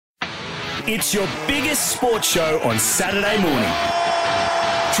It's your biggest sports show on Saturday morning.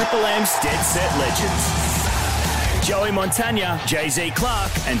 Triple M's Dead Set Legends. Joey Montagna, Jay-Z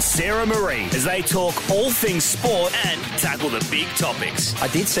Clark and Sarah Marie as they talk all things sport and tackle the big topics. I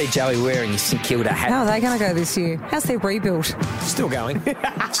did see Joey wearing his St Kilda hat. How are they going to go this year? How's their rebuild? Still going.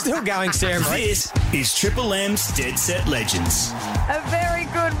 Still going, Sarah Marie. This is Triple M's Dead Set Legends. A very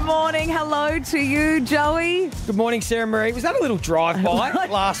good morning. Hello to you, Joey. Good morning, Sarah Marie. Was that a little drive-by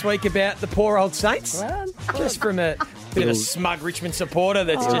last week about the poor old Saints? Well, just from a bit of a smug Richmond supporter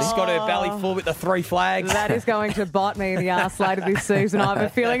that's just got her belly full with the three flags. That is going to bite me in the arse later this season, I have a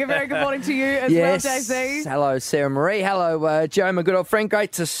feeling. A very good morning to you as well, JC. Hello, Sarah Marie. Hello, Joe, my good old friend.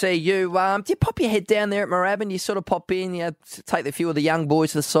 Great to see you. Do you pop your head down there at Moorabbin? You sort of pop in, you take a few of the young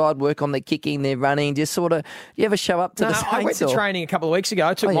boys to the side, work on their kicking, their running, just sort of, you ever show up to the Saints? I went to training a couple of weeks ago.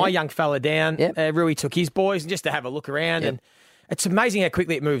 I took my young fella down. Yep. Rui took his boys just to have a look around and it's amazing how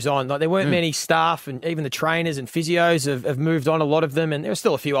quickly it moves on. Like there weren't many staff, and even the trainers and physios have moved on, a lot of them, and there were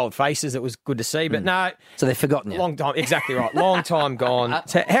still a few old faces that was good to see. But no, so they've forgotten you. Long time, exactly right. Long time gone.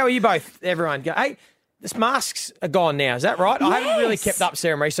 So how are you both? Everyone, hey, this masks are gone now. Is that right? Yes. I haven't really kept up,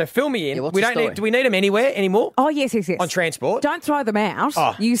 Sarah Marie. So fill me in. Yeah, we don't need. Do we need them anywhere anymore? Oh, yes. On transport. Don't throw them out.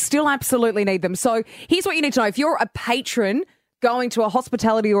 Oh. You still absolutely need them. So here's what you need to know. If you're a patron going to a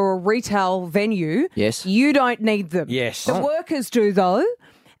hospitality or a retail venue, you don't need them. Yes. The workers do, though.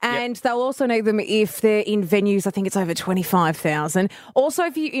 And they'll also need them if they're in venues, I think it's over 25,000. Also,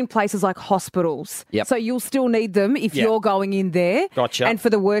 if you're in places like hospitals. Yep. So you'll still need them if you're going in there. Gotcha. And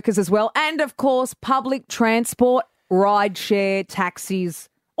for the workers as well. And, of course, public transport, ride share, taxis,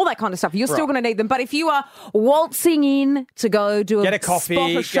 all that kind of stuff. You're still going to need them. But if you are waltzing in to go do get a coffee,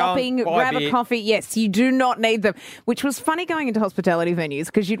 spot of shopping, grab a coffee, yes, you do not need them. Which was funny going into hospitality venues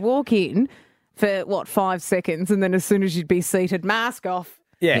because you'd walk in for, 5 seconds and then as soon as you'd be seated, mask off.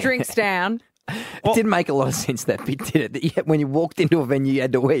 Yeah. Drinks down. It didn't make a lot of sense, that bit, did it? That when you walked into a venue, you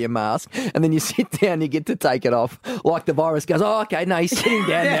had to wear your mask, and then you sit down, you get to take it off. Like the virus goes, oh, okay, no, he's sitting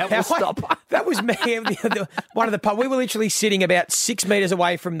down now, we'll stop. That was me. One of the pub. We were literally sitting about 6 metres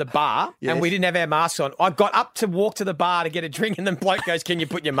away from the bar, and we didn't have our masks on. I got up to walk to the bar to get a drink, and then bloke goes, can you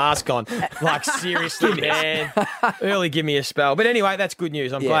put your mask on? Like, seriously, man. Early give me a spell. But anyway, that's good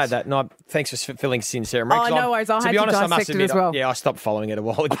news. I'm glad that. No, thanks for filling us in, Sarah. Oh, no worries. I had to dissect it as well. Yeah, I stopped following it a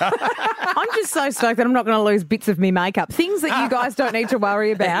while ago. I'm just so stoked that I'm not going to lose bits of me makeup. Things that you guys don't need to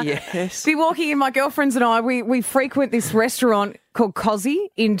worry about. Yes. Be walking in, my girlfriends and I, we frequent this restaurant called Cozzy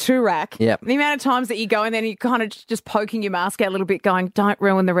in Toorak. Yep. The amount of times that you go in there and you're kind of just poking your mask out a little bit going, don't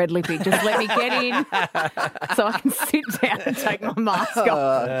ruin the red lippy. Just let me get in so I can sit down and take my mask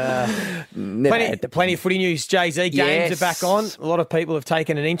off. Plenty of footy news. Jay-Z games are back on. A lot of people have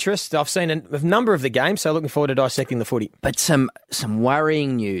taken an interest. I've seen a number of the games, so looking forward to dissecting the footy. But some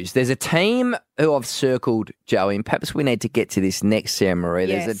worrying news. There's a team who I've circled, Joey, and perhaps we need to get to this next, Sarah Marie.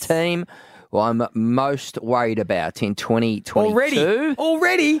 Yes. There's a team who I'm most worried about in 2022.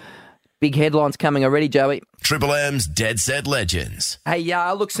 Already? Big headlines coming already, Joey. Triple M's Dead Set Legends. Hey,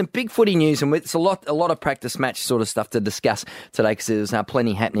 look, some big footy news, and it's a lot of practice match sort of stuff to discuss today because there was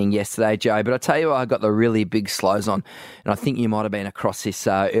plenty happening yesterday, Joe. But I tell you, I got the really big slows on, and I think you might have been across this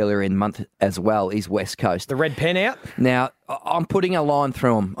earlier in the month as well. Is West Coast the red pen out now? I'm putting a line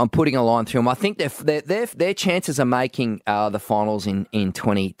through them. I think their chances of making the finals in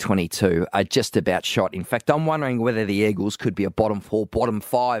 2022 are just about shot. In fact, I'm wondering whether the Eagles could be a bottom 4, bottom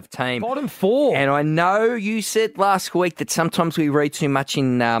 5 team. Bottom 4. And I know you said last week that sometimes we read too much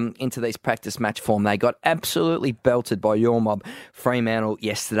into these practice match form. They got absolutely belted by your mob, Fremantle,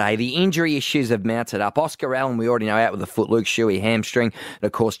 yesterday. The injury issues have mounted up. Oscar Allen, we already know, out with a foot. Luke Shuey, hamstring. And,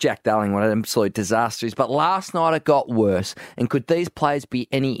 of course, Jack Darling, what an absolute disaster is. But last night it got worse. And could these players be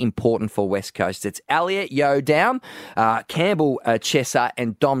any important for West Coast? It's Elliot Yeo down, Campbell Chesser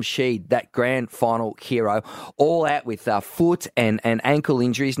and Dom Sheed, that grand final hero, all out with foot and ankle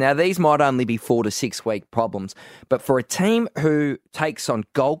injuries. Now, these might only be 4 to 6 week problems, but for a team who takes on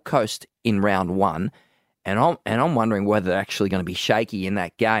Gold Coast in round 1, and I'm wondering whether they're actually going to be shaky in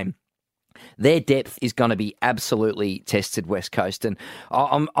that game. Their depth is going to be absolutely tested, West Coast, and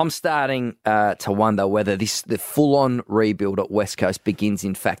I'm starting to wonder whether the full-on rebuild at West Coast begins,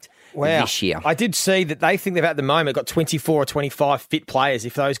 in fact, this year. I did see that they think they've at the moment got 24 or 25 fit players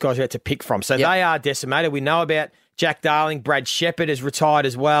if those guys are out to pick from. So they are decimated. We know about Jack Darling. Brad Shepherd has retired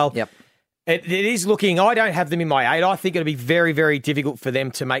as well. Yep. It is looking, I don't have them in my 8. I think it'll be very, very difficult for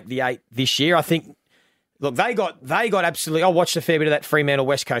them to make the 8 this year. I think, look, they got absolutely, I watched a fair bit of that Fremantle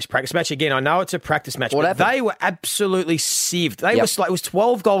West Coast practice match. Again, I know it's a practice match, but they were absolutely sieved. It was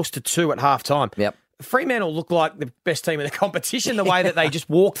 12 goals to 2 at half time. Yep. Fremantle look like the best team in the competition, the way that they just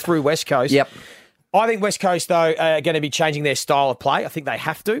walked through West Coast. Yep. I think West Coast, though, are going to be changing their style of play. I think they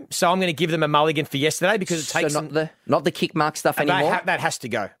have to. So I'm going to give them a mulligan for yesterday because it takes not the kick mark stuff anymore. That has to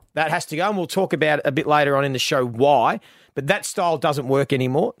go. That has to go, and we'll talk about it a bit later on in the show why. But that style doesn't work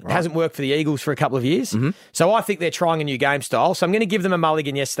anymore. Right. It hasn't worked for the Eagles for a couple of years. Mm-hmm. So I think they're trying a new game style. So I'm going to give them a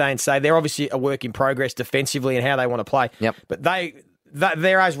mulligan yesterday and say they're obviously a work in progress defensively and how they want to play. Yep. But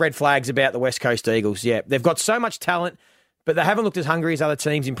there are red flags about the West Coast Eagles. Yeah, they've got so much talent, but they haven't looked as hungry as other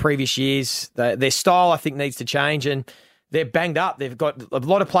teams in previous years. Their style, I think, needs to change, and they're banged up. They've got a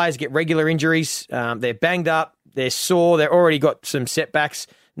lot of players get regular injuries. They're banged up. They're sore. They've already got some setbacks.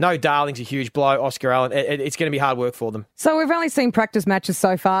 No Darling's a huge blow. Oscar Allen, it's going to be hard work for them. So we've only seen practice matches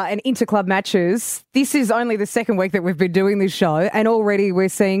so far and interclub matches. This is only the second week that we've been doing this show, and already we're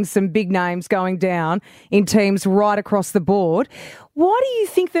seeing some big names going down in teams right across the board. Why do you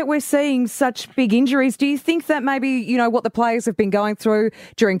think that we're seeing such big injuries? Do you think that maybe, what the players have been going through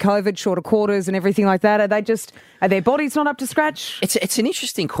during COVID, shorter quarters and everything like that? Are their bodies not up to scratch? It's an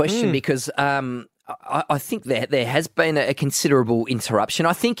interesting question because I think there has been a considerable interruption.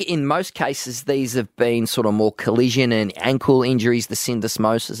 I think in most cases these have been sort of more collision and ankle injuries. The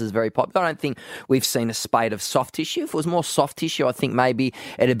syndesmosis is very popular. I don't think we've seen a spate of soft tissue. If it was more soft tissue, I think maybe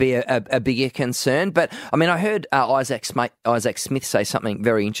it'd be a bigger concern. But, I mean, I heard Isaac Smith say something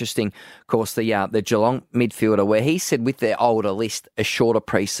very interesting, of course, the Geelong midfielder, where he said with their older list, a shorter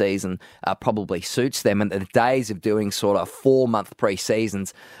pre-season probably suits them, and the days of doing sort of 4-month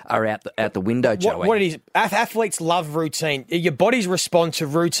pre-seasons are out the window, Joey. What it is, athletes love routine. Your bodies respond to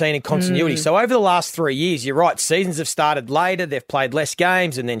routine and continuity. So over the last 3 years, you're right, seasons have started later. They've played less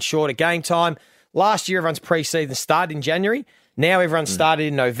games and then shorter game time. Last year, everyone's pre-season started in January. Now everyone's started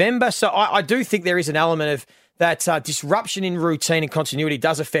in November. So I do think there is an element of that disruption in routine and continuity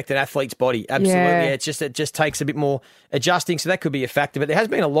does affect an athlete's body. Absolutely. Yeah. It just takes a bit more adjusting. So that could be a factor. But there has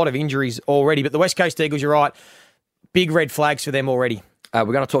been a lot of injuries already. But the West Coast Eagles, you're right, big red flags for them already. We're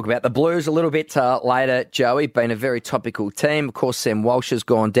going to talk about the Blues a little bit later, Joey. Been a very topical team. Of course, Sam Walsh has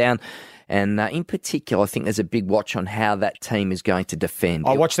gone down. And in particular, I think there's a big watch on how that team is going to defend.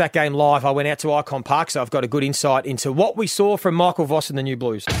 I watched that game live. I went out to Icon Park, so I've got a good insight into what we saw from Michael Voss and the new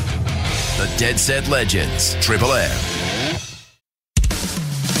Blues. The Dead Set Legends, Triple M.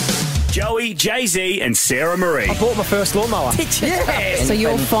 Joey, Jay-Z and Sarah Marie. I bought my first lawnmower. Did you? Yeah. So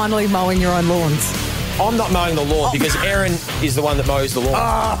you're finally mowing your own lawns. I'm not mowing the lawn because Aaron is the one that mows the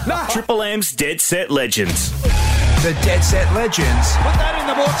lawn. No. Triple M's Dead Set Legends. The Dead Set Legends. Put that in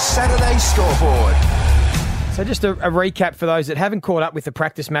the book. Saturday scoreboard. So just a recap for those that haven't caught up with the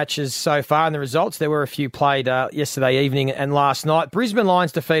practice matches so far and the results. There were a few played yesterday evening and last night. Brisbane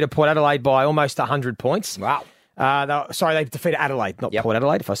Lions defeated Port Adelaide by almost 100 points. Wow. They defeated Adelaide, not Port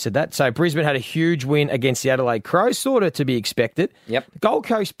Adelaide, if I said that. So Brisbane had a huge win against the Adelaide Crows, sort of to be expected. Yep. Gold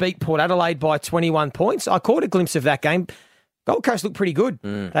Coast beat Port Adelaide by 21 points. I caught a glimpse of that game. Gold Coast looked pretty good.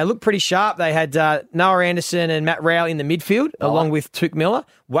 They looked pretty sharp. They had Noah Anderson and Matt Rowley in the midfield, along with Tuke Miller.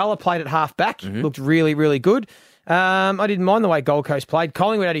 Weller played at half-back. Looked really, really good. I didn't mind the way Gold Coast played.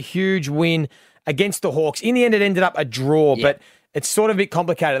 Collingwood had a huge win against the Hawks. In the end, it ended up a draw, but it's sort of a bit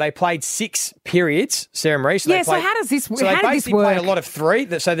complicated. They played 6 periods, Sarah Marie. So how does this work? So they basically played a lot of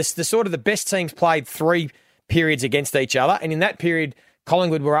 3. So the sort of the best teams played 3 periods against each other. And in that period,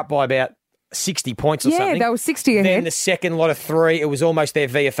 Collingwood were up by about 60 points or something. Yeah, they were 60 ahead. Then the second lot of 3, it was almost their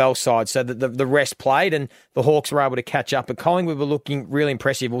VFL side. So the rest played and the Hawks were able to catch up. But Collingwood were looking really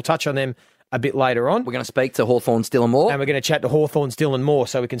impressive. We'll touch on them a bit later on. We're going to speak to Hawthorns Dylan Moore. And we're going to chat to Hawthorns Dylan Moore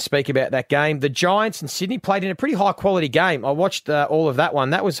so we can speak about that game. The Giants and Sydney played in a pretty high-quality game. I watched all of that one.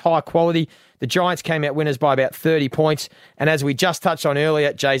 That was high quality. The Giants came out winners by about 30 points. And as we just touched on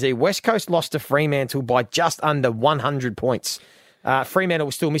earlier, Jay-Z, West Coast lost to Fremantle by just under 100 points. Fremantle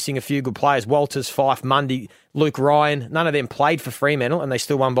was still missing a few good players. Walters, Fife, Mundy, Luke Ryan. None of them played for Fremantle, and they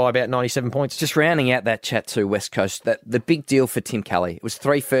still won by about 97 points. Just rounding out that chat to West Coast, the big deal for Tim Kelly. It was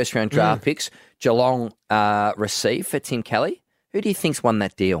 3 first-round draft picks. Geelong received for Tim Kelly. Who do you think's won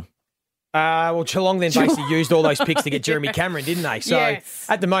that deal? Well, Geelong then basically used all those picks to get Jeremy Cameron, didn't they? So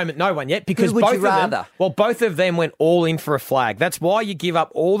at the moment, no one yet because both of them went all in for a flag. That's why you give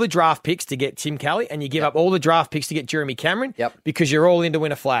up all the draft picks to get Tim Kelly and you give up all the draft picks to get Jeremy Cameron because you're all in to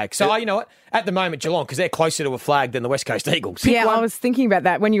win a flag. So you know what? At the moment, Geelong, because they're closer to a flag than the West Coast Eagles. I was thinking about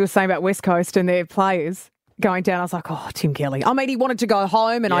that when you were saying about West Coast and their players going down. I was like, Tim Kelly. I mean, he wanted to go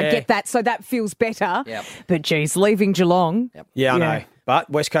home and I get that, so that feels better. Yep. But, geez, leaving Geelong. Yeah, I know.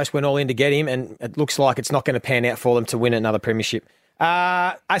 But West Coast went all in to get him, and it looks like it's not going to pan out for them to win another premiership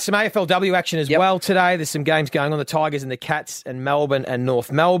Some AFLW action as well today. There's some games going on, the Tigers and the Cats and Melbourne and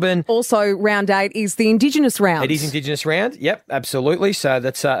North Melbourne. Also, round 8 is the Indigenous round. It is Indigenous round. Yep, absolutely. So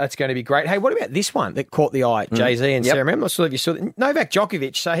that's going to be great. Hey, what about this one that caught the eye, Jay-Z and Sarah? I'm not sure if you saw it. Novak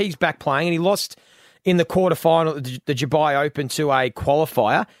Djokovic, so he's back playing and he lost in the quarterfinal at the Dubai Open to a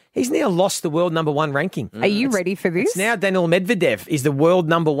qualifier. He's now lost the world number 1 ranking. Are you ready for this? It's now Daniil Medvedev is the world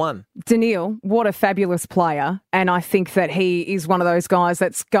number 1. Daniil, what a fabulous player. And I think that he is one of those guys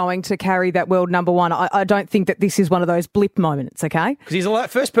that's going to carry that world number 1. I don't think that this is one of those blip moments, okay? Because he's the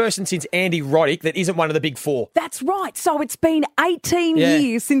first person since Andy Roddick that isn't one of the big 4. That's right. So it's been 18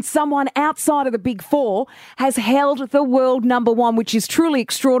 years since someone outside of the big 4 has held the world number 1, which is truly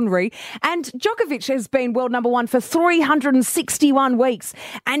extraordinary. And Djokovic has been world number 1 for 361 weeks.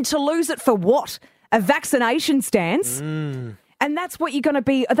 And to lose it for what? A vaccination stance? And that's what you're going to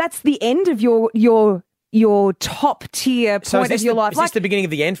be. That's the end of your top tier point of your life. Is this the beginning of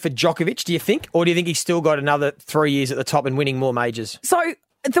the end for Djokovic, do you think? Or do you think he's still got another 3 years at the top and winning more majors? So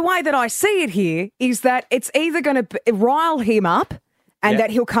the way that I see it here is that it's either going to rile him up and that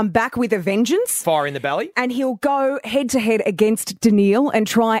he'll come back with a vengeance. Fire in the belly. And he'll go head-to-head against Daniil and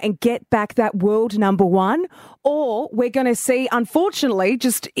try and get back that world number 1. Or we're going to see, unfortunately,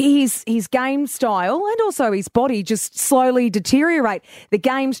 just his game style and also his body just slowly deteriorate. The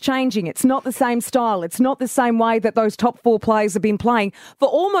game's changing. It's not the same style. It's not the same way that those top 4 players have been playing for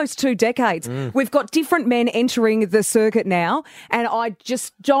almost 2 decades. We've got different men entering the circuit now, and I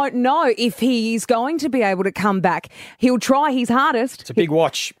just don't know if he is going to be able to come back. He'll try his hardest. It's a big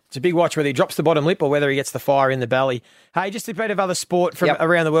watch. It's a big watch whether he drops the bottom lip or whether he gets the fire in the belly. Hey, just a bit of other sport from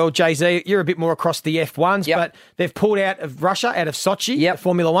around the world. Jay-Z, you're a bit more across the F1s, but they've pulled out of Russia, out of Sochi,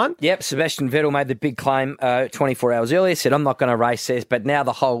 Formula One. Yep, Sebastian Vettel made the big claim 24 hours earlier, said, I'm not going to race this, but now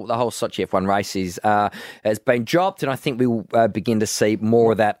the whole Sochi F1 race has been dropped, and I think we will begin to see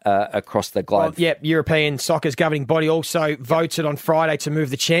more of that across the globe. Well, European soccer's governing body also voted on Friday to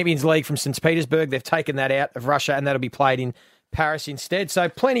move the Champions League from St. Petersburg. They've taken that out of Russia, and that'll be played in Paris instead. So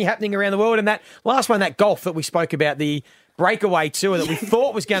plenty happening around the world. And that last one, that golf that we spoke about, the breakaway tour that we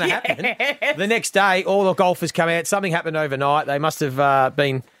thought was going to happen. The next day, all the golfers come out. Something happened overnight. They must have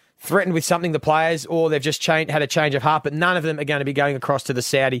been threatened with something, the players, or they've just had a change of heart. But none of them are going to be going across to the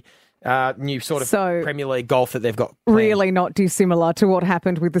Saudi new sort of Premier League golf that they've got planned. Really not dissimilar to what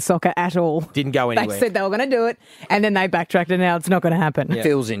happened with the soccer at all. Didn't go anywhere. They said they were going to do it, and then they backtracked, and now it's not going to happen. Yeah.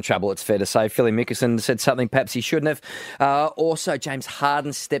 Phil's in trouble, it's fair to say. Philly Mickelson said something perhaps he shouldn't have. Also, James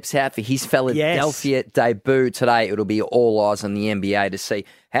Harden steps out for his Philadelphia debut today. It'll be all eyes on the NBA to see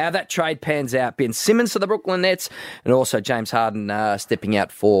how that trade pans out. Ben Simmons to the Brooklyn Nets, and also James Harden stepping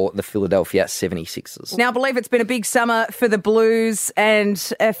out for the Philadelphia 76ers. Now, I believe it's been a big summer for the Blues, and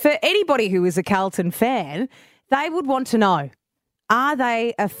for anybody who is a Carlton fan, they would want to know, are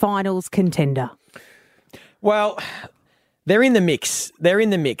they a finals contender? Well, they're in the mix.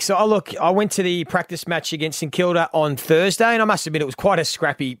 So, I went to the practice match against St Kilda on Thursday, and I must admit it was quite a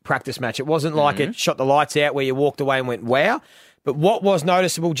scrappy practice match. It wasn't like it shot the lights out where you walked away and went, wow. But what was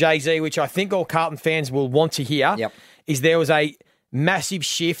noticeable, Jay-Z, which I think all Carlton fans will want to hear, is there was a massive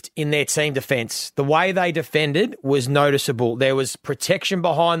shift in their team defence. The way they defended was noticeable. There was protection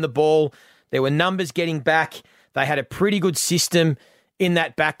behind the ball. There were numbers getting back. They had a pretty good system in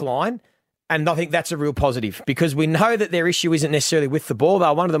that back line. And I think that's a real positive because we know that their issue isn't necessarily with the ball.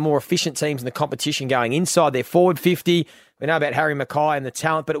 They're one of the more efficient teams in the competition going inside their forward 50. We know about Harry Mackay and the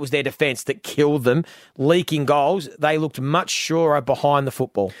talent, but it was their defence that killed them, leaking goals. They looked much surer behind the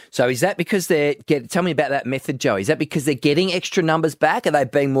football. So is that because tell me about that method, Joe. Is that because they're getting extra numbers back? Are they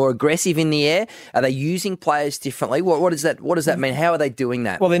being more aggressive in the air? Are they using players differently? What does that mean? How are they doing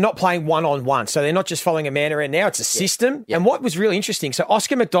that? Well, they're not playing one-on-one, so they're not just following a man around now. It's a system. And what was really interesting, so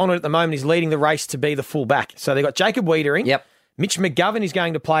Oscar McDonald at the moment is leading the race to be the full-back. So they've got Jacob Wiedering. Mitch McGovern is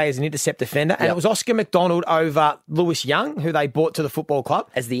going to play as an intercept defender, and it was Oscar McDonald over Lewis Young, who they brought to the football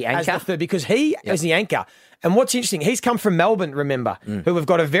club. As the anchor? Because he is the anchor. And what's interesting, he's come from Melbourne, remember, who have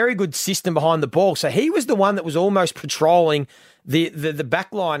got a very good system behind the ball. So he was the one that was almost patrolling the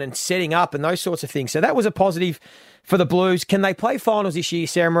back line and setting up and those sorts of things. So that was a positive for the Blues. Can they play finals this year,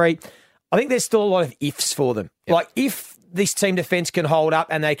 Sarah Marie? I think there's still a lot of ifs for them. Like, if this team defence can hold up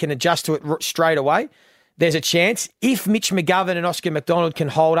and they can adjust to it straight away, there's a chance. If Mitch McGovern and Oscar McDonald can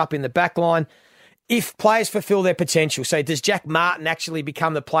hold up in the back line, if players fulfil their potential, so does Jack Martin actually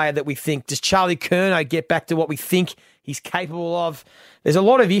become the player that we think? Does Charlie Curnow get back to what we think he's capable of? There's a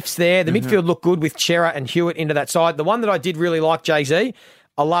lot of ifs there. The midfield looked good with Chera and Hewitt into that side. The one that I did really like, Jay-Z,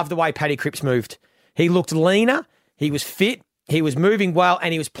 I love the way Paddy Cripps moved. He looked leaner. He was fit. He was moving well,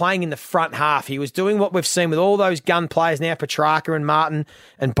 and he was playing in the front half. He was doing what we've seen with all those gun players now, Petrarca and Martin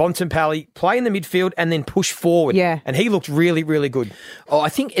and Bontempelli, play in the midfield and then push forward. Yeah. And he looked really, really good. Oh, I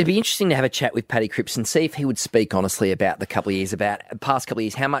think it'd be interesting to have a chat with Paddy Cripps and see if he would speak honestly about the past couple of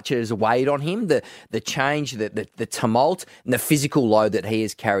years, how much it has weighed on him, the change, the tumult, and the physical load that he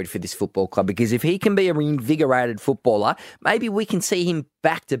has carried for this football club. Because if he can be a reinvigorated footballer, maybe we can see him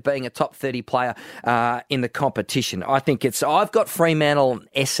back to being a top 30 player in the competition. I think I've got Fremantle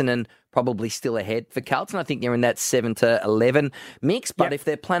and Essendon probably still ahead for Carlton. I think they're in that 7 to 11 mix, but if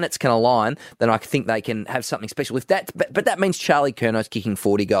their planets can align, then I think they can have something special. But that means Charlie Curnow's kicking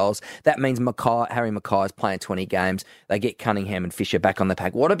 40 goals. That means Harry Mackay's playing 20 games. They get Cunningham and Fisher back on the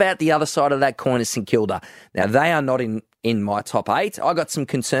pack. What about the other side of that coin is St Kilda? Now, they are not in my top 8. I got some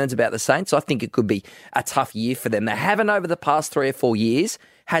concerns about the Saints. I think it could be a tough year for them. They haven't over the past 3 or 4 years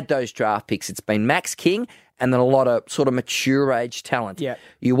had those draft picks. It's been Max King and then a lot of sort of mature age talent. Yeah.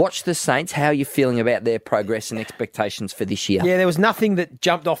 You watch the Saints, how are you feeling about their progress and expectations for this year? Yeah, there was nothing that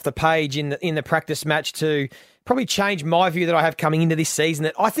jumped off the page in the practice match to probably change my view that I have coming into this season.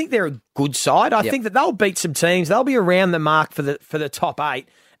 That I think they're a good side. I think that they'll beat some teams. They'll be around the mark for the top 8.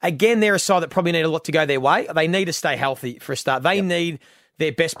 Again, they're a side that probably need a lot to go their way. They need to stay healthy for a start. They need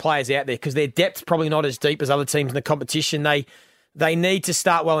their best players out there because their depth's probably not as deep as other teams in the competition. They need to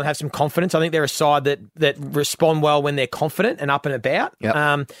start well and have some confidence. I think they're a side that respond well when they're confident and up and about.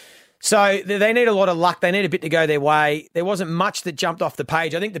 Yep. So they need a lot of luck. They need a bit to go their way. There wasn't much that jumped off the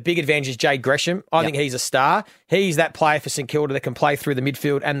page. I think the big advantage is Jade Gresham. I think he's a star. He's that player for St Kilda that can play through the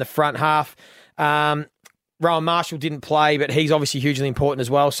midfield and the front half. Rowan Marshall didn't play, but he's obviously hugely important as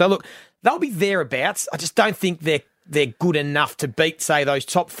well. So look, they'll be thereabouts. I just don't think they're good enough to beat, say, those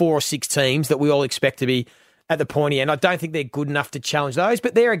top 4 or 6 teams that we all expect to be at the pointy end. I don't think they're good enough to challenge those,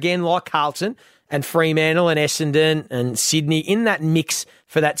 but they're again like Carlton and Fremantle and Essendon and Sydney in that mix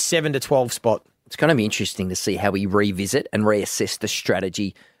for that 7 to 12 spot. It's going to be interesting to see how we revisit and reassess the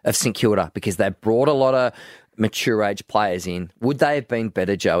strategy of St Kilda because they've brought a lot of mature age players in. Would they have been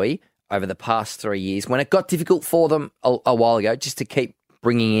better, Joey, over the past 3 years when it got difficult for them a while ago just to keep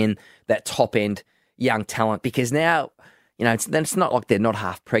bringing in that top end young talent? Because now, you know, it's not like they're not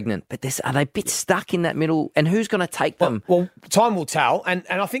half pregnant, but are they a bit stuck in that middle? And who's going to take them? Well, time will tell. And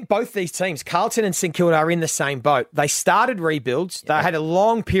I think both these teams, Carlton and St Kilda, are in the same boat. They started rebuilds. They had a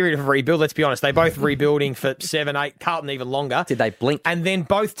long period of rebuild, let's be honest. They both rebuilding for 7, 8, Carlton even longer. Did they blink? And then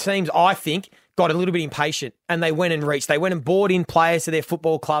both teams, I think, got a little bit impatient and they went and reached. They went and bought in players to their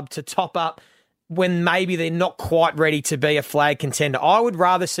football club to top up when maybe they're not quite ready to be a flag contender. I would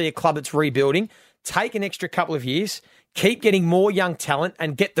rather see a club that's rebuilding take an extra couple of years, keep getting more young talent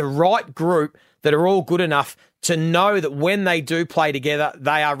and get the right group that are all good enough to know that when they do play together,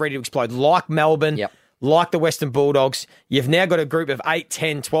 they are ready to explode. Like Melbourne, like the Western Bulldogs, you've now got a group of 8,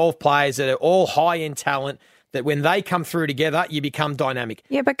 10, 12 players that are all high-end talent that when they come through together, you become dynamic.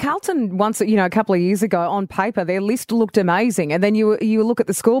 Yeah, but Carlton once, a couple of years ago on paper, their list looked amazing. And then you look at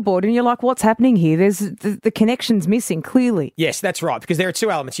the scoreboard and you're like, what's happening here? There's the connection's missing, clearly. Yes, that's right, because there are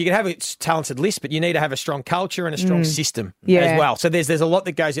two elements. You can have a talented list, but you need to have a strong culture and a strong system as well. So there's a lot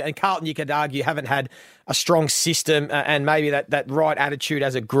that goes in. And Carlton, you could argue, haven't had a strong system and maybe that right attitude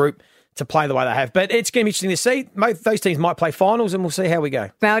as a group to play the way they have. But it's going to be interesting to see. Those teams might play finals and we'll see how we go.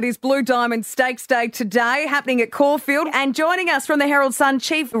 Now it is Blue Diamond Stakes Day today, happening at Caulfield. And joining us from the Herald Sun,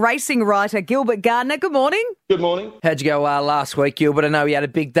 Chief Racing Writer Gilbert Gardner. Good morning. Good morning. How'd you go last week, Gilbert? I know you had a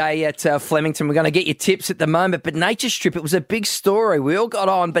big day at Flemington. We're going to get your tips at the moment. But Nature Strip, it was a big story. We all got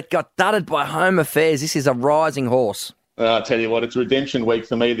on but got dudded by Home Affairs. This is a rising horse. I'll tell you what, it's redemption week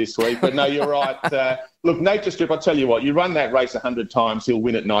for me this week. But no, you're right. Look, Nature Strip, I'll tell you what, you run that race 100 times, he'll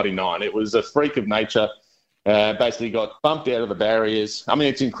win at 99. It was a freak of nature. Basically got bumped out of the barriers. I mean,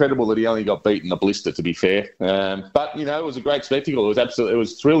 it's incredible that he only got beaten a blister, to be fair. But, it was a great spectacle. It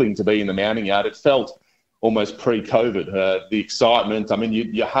was thrilling to be in the mounting yard. It felt almost pre-COVID. The excitement, I mean,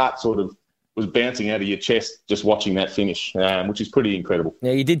 your heart sort of was bouncing out of your chest just watching that finish, which is pretty incredible.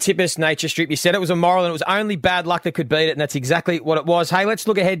 Yeah, you did tip us Nature Strip. You said it was a moral and it was only bad luck that could beat it, and that's exactly what it was. Hey, let's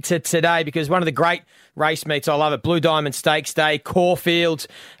look ahead to today because one of the great race meets, I love it, Blue Diamond Stakes Day, Caulfield.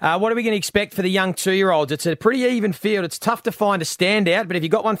 What are we going to expect for the young 2-year-olds? It's a pretty even field. It's tough to find a standout, but have you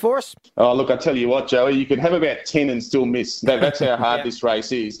got one for us? Oh, look, I tell you what, Joey, you can have about 10 and still miss. That's how hard this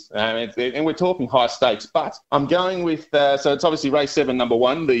race is. And we're talking high stakes, but I'm going with, so it's obviously race 7, number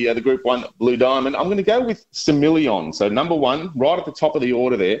 1, the Group 1 Blue Diamond. I'm going to go with Similion. So number 1, right at the top of the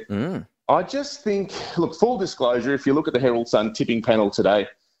order there. I just think, look, full disclosure, if you look at the Herald Sun tipping panel today,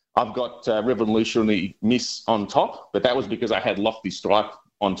 I've got Revolutionary Miss on top, but that was because I had Lofty Strike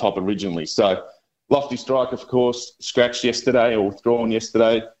on top originally. So Lofty Strike, of course, scratched yesterday or withdrawn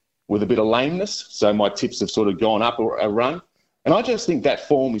yesterday with a bit of lameness. So my tips have sort of gone up a run. And I just think that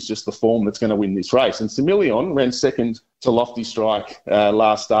form is just the form that's going to win this race. And Semillon ran second to Lofty Strike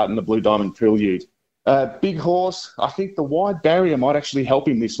last start in the Blue Diamond Prelude. Big Horse, I think the wide barrier might actually help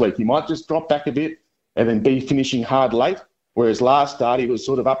him this week. He might just drop back a bit and then be finishing hard late, whereas last start he was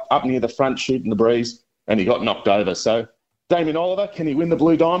sort of up near the front shooting the breeze and he got knocked over. So Damien Oliver, can he win the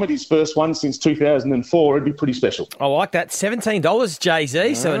Blue Diamond? His first one since 2004. It'd be pretty special. I like that. $17,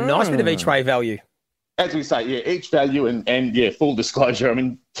 Jay-Z, so a nice bit of each way value. As we say, yeah, each value and full disclosure, I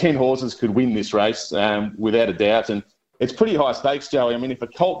mean, 10 horses could win this race without a doubt. And it's pretty high stakes, Joey. I mean, if a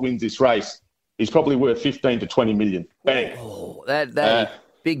colt wins this race, he's probably worth 15 to 20 million. Bang. Oh, that is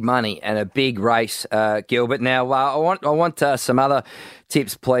big money and a big race, Gilbert. Now, I want some other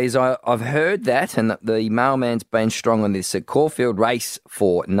tips, please. I've heard that, and the mailman's been strong on this, a Caulfield race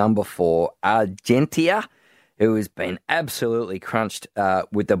for number 4, Argentia, who has been absolutely crunched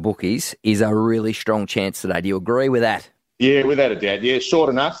with the bookies, is a really strong chance today. Do you agree with that? Yeah, without a doubt. Yeah, short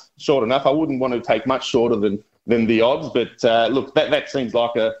enough. I wouldn't want to take much shorter than the odds, but look, that seems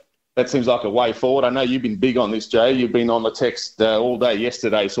like a way forward. I know you've been big on this, Jay. You've been on the text all day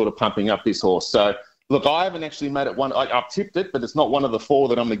yesterday, sort of pumping up this horse. So, look, I haven't actually made it one. I've tipped it, but it's not one of the 4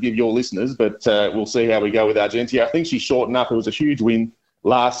 that I'm going to give your listeners. But we'll see how we go with Argentia. I think she's short enough. It was a huge win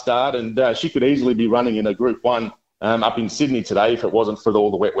last start, and she could easily be running in a Group 1 up in Sydney today if it wasn't for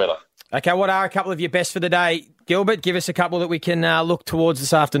all the wet weather. Okay, what are a couple of your best for the day, Gilbert? Give us a couple that we can look towards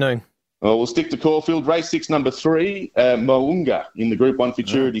this afternoon. Well, we'll stick to Caulfield. Race 6, number 3, Mounga in the Group 1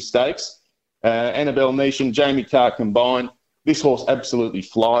 Futurity Stakes. Annabelle Neesham, Jamie Carr combined. This horse absolutely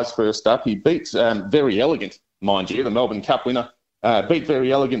flies first up. He beats Very Elegant, mind you, the Melbourne Cup winner. Beat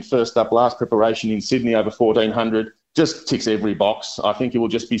Very Elegant first up last preparation in Sydney over 1,400. Just ticks every box. I think he will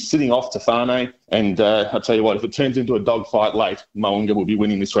just be sitting off Tefane. And I'll tell you what, if it turns into a dogfight late, Mounga will be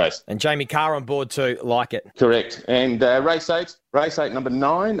winning this race. And Jamie Carr on board too, like it. Correct. And race 8, number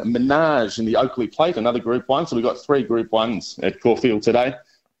 9, Menage in the Oakley Plate, another Group 1. So we've got 3 Group 1s at Caulfield today.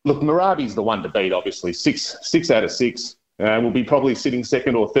 Look, Marabi's the one to beat, obviously. 6 out of 6. Will be probably sitting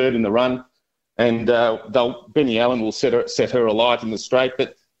second or third in the run. And Benny Allen will set her alight in the straight.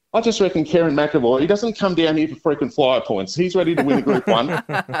 But I just reckon Karen McEvoy, he doesn't come down here for frequent flyer points. He's ready to win a Group 1.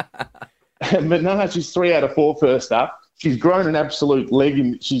 Menage is 3 out of 4 first up. She's grown an absolute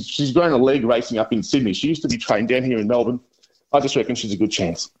leg. She's grown a leg racing up in Sydney. She used to be trained down here in Melbourne. I just reckon she's a good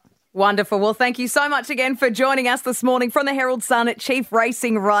chance. Wonderful. Well, thank you so much again for joining us this morning from the Herald Sun, Chief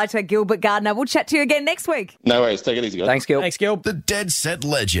Racing Writer Gilbert Gardner. We'll chat to you again next week. No worries. Take it easy, guys. Thanks, Gil. Thanks, Gil. The Dead Set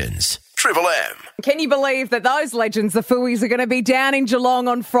Legends. Triple M. Can you believe that those legends, the Fooies, are going to be down in Geelong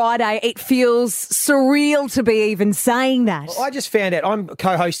on Friday? It feels surreal to be even saying that. Well, I just found out I'm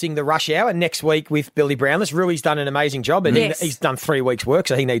co-hosting the Rush Hour next week with Billy Brownless. Rui's done an amazing job, and he's done 3 weeks' work,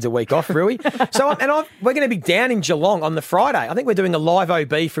 so he needs a week off, Rui. We're going to be down in Geelong on the Friday. I think we're doing a live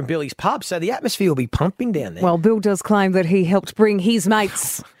OB from Billy's pub, so the atmosphere will be pumping down there. Well, Bill does claim that he helped bring his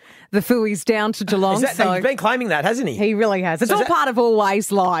mates the Fooies down to Geelong. He's been claiming that, hasn't he? He really has. It's all part of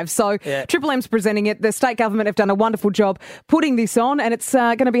Always Live. So Triple M's presenting it. The state government have done a wonderful job putting this on, and it's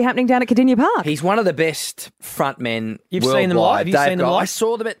going to be happening down at Cardinia Park. He's one of the best frontmen. You've seen them live? Have you seen them live? I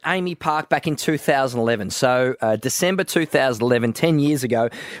saw them at Amy Park back in 2011. So December 2011, 10 years ago.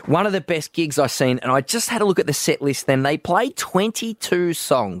 One of the best gigs I've seen, and I just had a look at the set list then. They played 22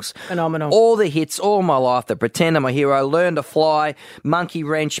 songs. Phenomenal. All the hits, All My Life, The Pretend I'm a Hero, Learn to Fly, Monkey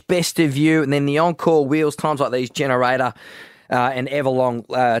Wrench, Best of You, and then the encore wheels, Times Like These, Generator, and Everlong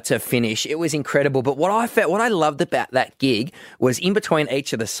to finish. It was incredible. But what I loved about that gig was in between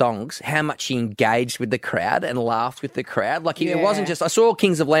each of the songs, how much he engaged with the crowd and laughed with the crowd. Like it wasn't just, I saw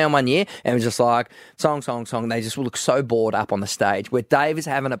Kings of Leon one year and it was just like song. They just look so bored up on the stage, where Dave is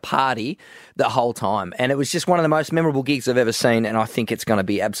having a party the whole time. And it was just one of the most memorable gigs I've ever seen. And I think it's going to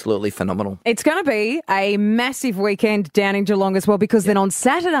be absolutely phenomenal. It's going to be a massive weekend down in Geelong as well, because then on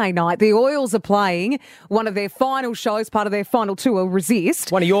Saturday night, the Oils are playing one of their final shows, part of their final tour,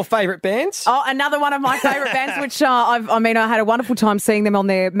 Resist. One of your favourite bands? Oh, another one of my favourite bands, which I had a wonderful time seeing them on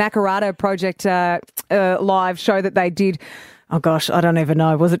their Makarata Project live show that they did. Oh, gosh, I don't even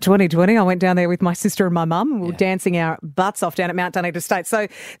know. Was it 2020? I went down there with my sister and my mum. We were dancing our butts off down at Mount Dunnington Estate. So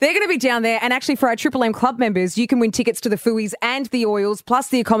they're going to be down there. And actually, for our Triple M Club members, you can win tickets to the Fooies and the Oils, plus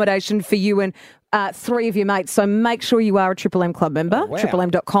the accommodation for you and 3 of your mates. So make sure you are a Triple M Club member,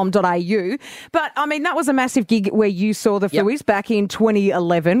 triplem.com.au. But, I mean, that was a massive gig where you saw the Fooies back in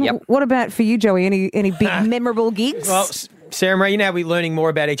 2011. Yep. What about for you, Joey? Any big memorable gigs? Well, Sarah Marie, you know we're learning more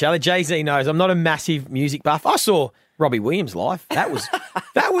about each other. Jay-Z knows I'm not a massive music buff. I saw Robbie Williams live. That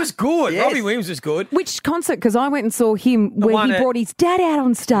was good. Yes. Robbie Williams was good. Which concert? Because I went and saw him where one he at- brought his dad out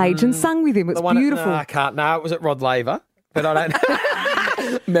on stage and sung with him. It's The one at- beautiful. no, I can't. No, it was at Rod Laver. But I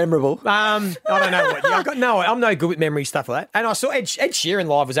don't. Memorable. I don't know what. I'm no good with memory stuff like that. And I saw Ed Sheeran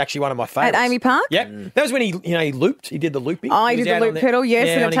live was actually one of my favourites. At Amy Park? Yep. That was when he looped. He did the looping. I He did was the out loop on pedal, yes,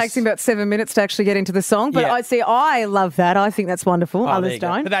 and on it takes him about 7 minutes to actually get into the song. But Yeah. I love that. I think that's wonderful. Oh, there Others you go.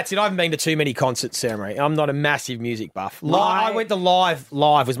 don't. But that's it. I haven't been to too many concerts, Sarah Marie. I'm not a massive music buff. No. I went to Live.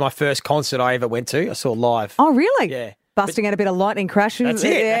 Live was my first concert I ever went to. I saw Live. Oh, really? Yeah. Busting out a bit of lightning crashes. That's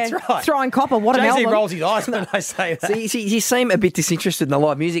it. Yeah. That's right. Throwing copper. What an Jay-Z album. rolls his eyes when I say that. So you seem a bit disinterested in the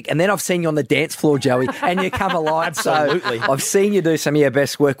live music, and then I've seen you on the dance floor, Joey, and you come alive. Absolutely. So I've seen you do some of your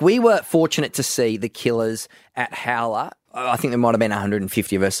best work. We were fortunate to see the Killers at Howler. I think there might have been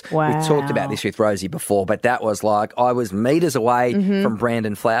 150 of us. Wow. We've talked about this with Rosie before, but that was like, I was metres away from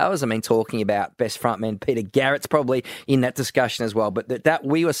Brandon Flowers. I mean, talking about best frontman, Peter Garrett's probably in that discussion as well. But that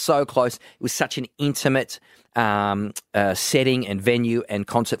we were so close. It was such an intimate setting and venue and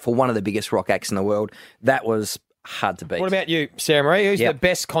concert for one of the biggest rock acts in the world. That was hard to beat. What about you, Sarah Marie? Who's Yep. the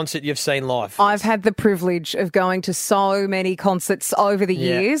best concert you've seen live? I've had the privilege of going to so many concerts over the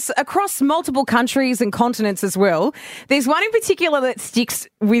Yeah. years, across multiple countries and continents as well. There's one in particular that sticks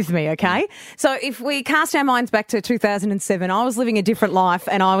with me, okay? So if we cast our minds back to 2007, I was living a different life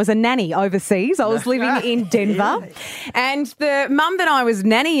and I was a nanny overseas. I was living in Denver. And the mum that I was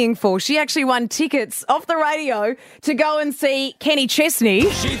nannying for, she actually won tickets off the radio to go and see Kenny Chesney.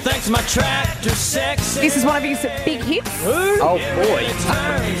 She thinks my tractor's sexy. This is one of his big hits. Oh,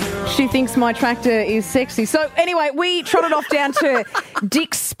 boy. She thinks my tractor is sexy. So anyway, we trotted off down to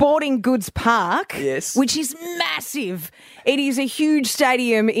Dick's Sporting Goods Park, Yes. which is massive. It is a huge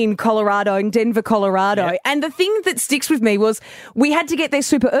stadium in Colorado, in Denver, Colorado. Yep. And the thing that sticks with me was we had to get there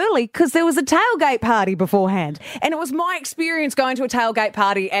super early because there was a tailgate party beforehand. And it was my experience going to a tailgate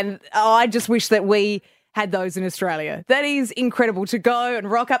party, and I just wish that we had those in Australia. That is incredible to go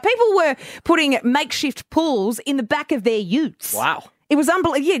and rock up. People were putting makeshift pools in the back of their utes. Wow. It was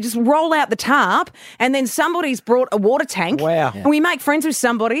unbelievable. Yeah, just roll out the tarp, and then somebody's brought a water tank. Wow. And we make friends with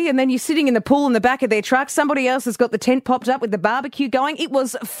somebody, and then you're sitting in the pool in the back of their truck. Somebody else has got the tent popped up with the barbecue going. It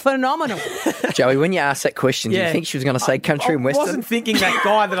was phenomenal. Joey, when you asked that question, did you think she was going to say country and western? I wasn't thinking that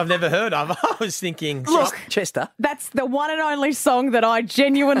guy that I've never heard of. I was thinking... Chester. That's the one and only song that I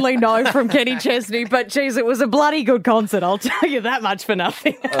genuinely know from Kenny Chesney. But, geez, it was a bloody good concert. I'll tell you that much for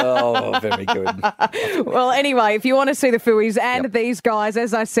nothing. Oh, very good. Well, anyway, if you want to see the Phillies and these guys,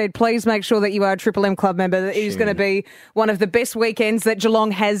 as I said, please make sure that you are a Triple M Club member. It is going to be one of the best weekends that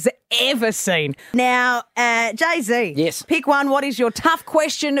Geelong has ever seen. Now, Jay-Z. Yes. Pick one. What is your tough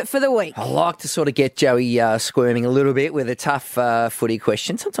question for the week? I like to sort of get Joey squirming a little bit with a tough footy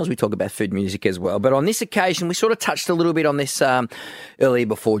question. Sometimes we talk about food music as well. But on this occasion, we sort of touched a little bit on this earlier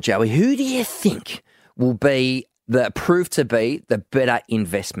before, Joey. Who do you think will prove to be the better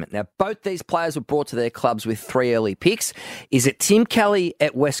investment? Now, both these players were brought to their clubs with 3 early picks. Is it Tim Kelly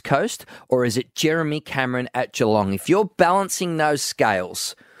at West Coast or is it Jeremy Cameron at Geelong? If you're balancing those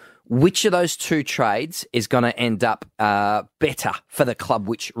scales, which of those two trades is going to end up better for the club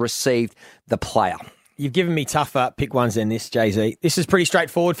which received the player? You've given me tougher pick ones than this, Jay-Z. This is pretty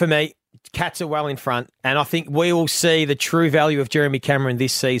straightforward for me. Cats are well in front, and I think we will see the true value of Jeremy Cameron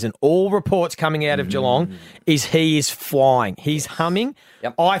this season. All reports coming out of Geelong is he is flying. He's humming.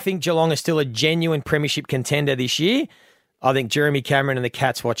 Yep. I think Geelong is still a genuine premiership contender this year. I think Jeremy Cameron and the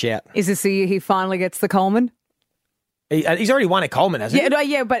Cats, watch out. Is this the year he finally gets the Coleman? He's already won a Coleman, hasn't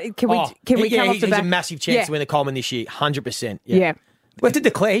he? Yeah, but can we come off the he's back? a massive chance to win the Coleman this year, 100%. Yeah. We have to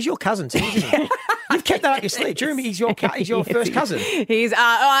declare he's your cousin too, isn't he? You've kept that up your sleeve. Jeremy, he's your first cousin. He's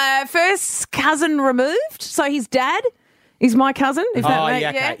first cousin removed, so his dad is my cousin. If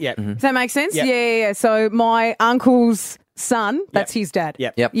that makes sense. Yep. Yeah. So my uncle's son, that's his dad.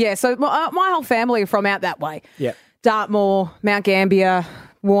 Yep. Yeah. So my whole family are from out that way. Yep. Dartmoor, Mount Gambier,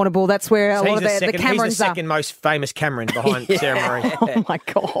 Warrnambool. That's where a lot of the Camerons he's the second most famous Cameron behind Sarah Marie. Oh my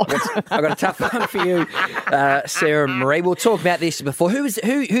God! I've got a tough one for you, Sarah Marie. We'll talk about this before. Who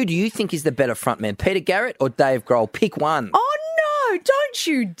do you think is the better frontman, Peter Garrett or Dave Grohl? Pick one. Oh no! Don't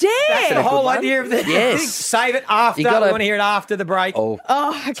you dare! That's the whole one. idea of the Yes. thing. Save it after. We want to hear it after the break. Oh,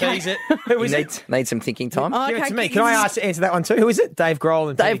 Okay. Tease it. Who is you it? need some thinking time. Oh, Give it okay. to me. Can I answer that one too? Who is it? Dave Grohl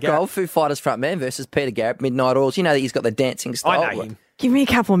and Dave Peter Garrett? Grohl, Foo Fighters frontman versus Peter Garrett, Midnight Oils. You know that he's got the dancing style. I know him. Give me a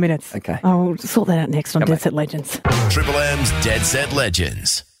couple of minutes. Okay. I'll sort that out next on Come Dead on. Set Legends. Triple M's Dead Set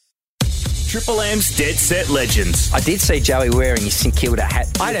Legends. Triple M's Dead Set Legends. I did see Joey wearing his St Kilda hat.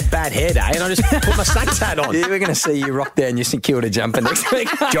 I had a bad hair day and I just put my Saints hat on. Yeah, we're going to see you rock down your St Kilda jumper next week.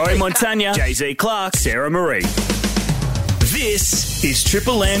 Joey Montagna, Jay-Z Clark, Sarah Marie. This is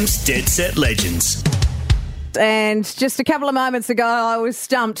Triple M's Dead Set Legends. And just a couple of moments ago, I was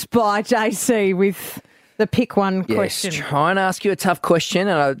stumped by JC with the pick one question. Yes, try and ask you a tough question,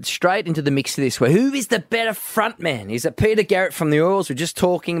 and I'm straight into the mix of this. Who is the better frontman? Is it Peter Garrett from the Oils? We're just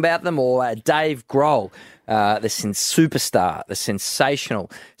talking about them, or Dave Grohl, the superstar, the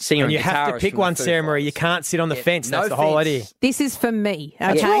sensational singer And you and have to guitarist pick from the one, Foo Sarah Marie. You Fighters? can't sit on the fence. no That's the whole fence. idea. This is for me,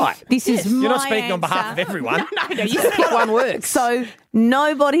 okay? That's right. This is my You're not speaking on behalf of answer. everyone. No, you Pick one works. So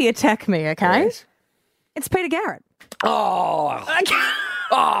nobody attack me, okay? Yes. It's Peter Garrett. Oh,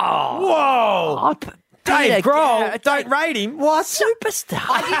 Whoa! Dave Grohl, don't rate him. What? superstar.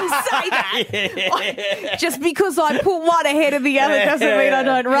 I didn't say that. Just because I put one ahead of the other doesn't mean I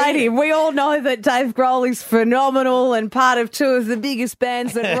don't rate him. We all know that Dave Grohl is phenomenal and part of two of the biggest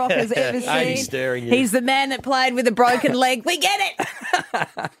bands that rock has ever seen. Amy's staring you. He's the man that played with a broken leg. We get it.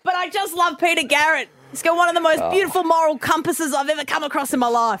 But I just love Peter Garrett. He's got one of the most beautiful moral compasses I've ever come across in my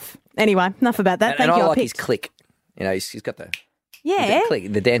life. Anyway, enough about that. Thank and you. I I like his picked. click. You know, he's got the Yeah.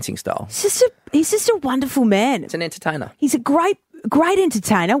 the dancing style. He's just a wonderful man. It's an entertainer. He's a great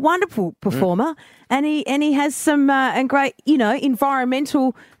entertainer, wonderful performer, and he has some and great,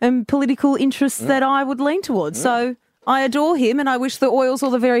 environmental and political interests that I would lean towards. So I adore him, and I wish the Oils all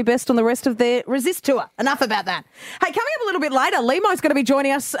the very best on the rest of their Resist tour. Enough about that. Hey, coming up a little bit later, Lemo's going to be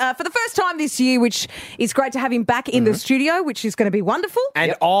joining us for the first time this year, which is great to have him back in the studio, which is going to be wonderful.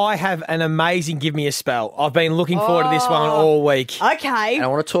 And I have an amazing Give Me a Spell. I've been looking forward to this one all week. Okay. And I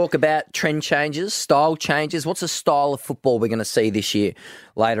want to talk about trend changes, style changes. What's the style of football we're going to see this year?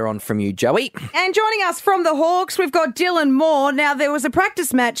 Later on from you, Joey. And joining us from the Hawks, we've got Dylan Moore. Now, there was a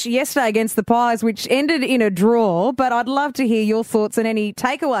practice match yesterday against the Pies, which ended in a draw, but I'd love to hear your thoughts and any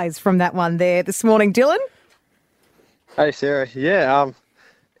takeaways from that one there this morning, Dylan. Hey, Sarah. Yeah,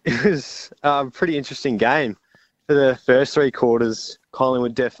 it was a pretty interesting game. For the first three quarters,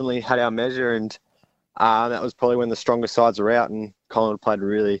 Collingwood definitely had our measure, and that was probably when the stronger sides were out, and Collingwood played a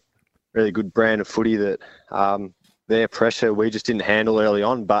really, really good brand of footy that their pressure we just didn't handle early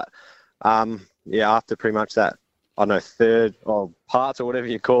on. But, after pretty much that, I don't know, third or parts or whatever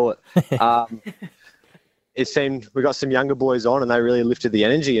you call it, it seemed we got some younger boys on and they really lifted the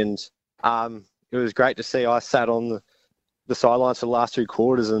energy, and it was great to see. I sat on the sidelines for the last two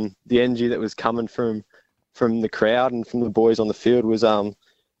quarters, and the energy that was coming from the crowd and from the boys on the field was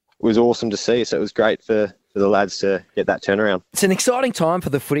awesome to see. So it was great for the lads to get that turnaround. It's an exciting time for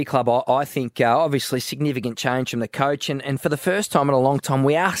the footy club, I think. Obviously, significant change from the coach. And for the first time in a long time,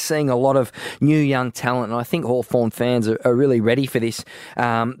 we are seeing a lot of new young talent. And I think Hawthorn fans are really ready for this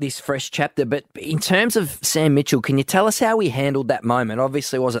fresh chapter. But in terms of Sam Mitchell, can you tell us how we handled that moment?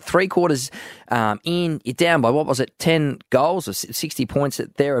 Obviously, was it three quarters in? You're down by, 10 goals or 60 points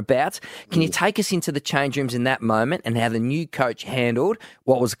thereabouts. Can you take us into the change rooms in that moment and how the new coach handled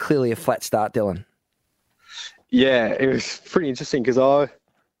what was clearly a flat start, Dylan? Yeah, it was pretty interesting because I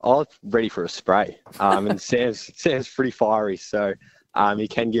was ready for a spray, and Sam's pretty fiery, so he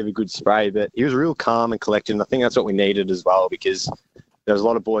can give a good spray. But he was real calm and collected, and I think that's what we needed as well, because there was a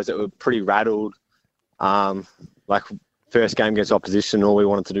lot of boys that were pretty rattled. Like first game against opposition, all we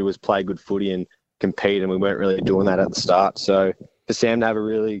wanted to do was play good footy and compete, and we weren't really doing that at the start. So for Sam to have a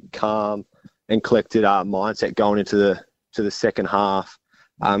really calm and collected mindset going into the second half.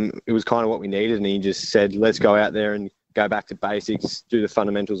 It was kind of what we needed, and he just said, let's go out there and go back to basics, do the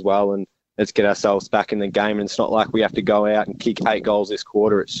fundamentals well, and let's get ourselves back in the game. And it's not like we have to go out and kick 8 goals this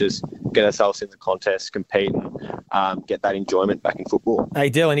quarter. It's just get ourselves in the contest, compete, and get that enjoyment back in football. Hey,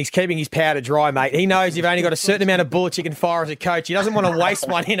 Dylan, he's keeping his powder dry, mate. He knows you've only got a certain amount of bullets you can fire as a coach. He doesn't want to waste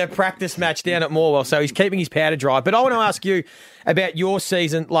one in a practice match down at Morwell, so he's keeping his powder dry. But I want to ask you about your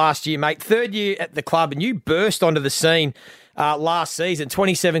season last year, mate. Third year at the club, and you burst onto the scene last season,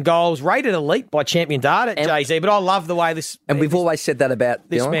 27 goals, rated elite by Champion Data at Jay-Z, but I love the way this... And we've always said that about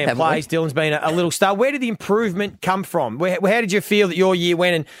this Dylan, man plays. Dylan's been a little star. Where did the improvement come from? How did you feel that your year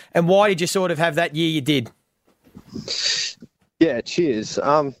went, and why did you sort of have that year you did? Yeah, cheers.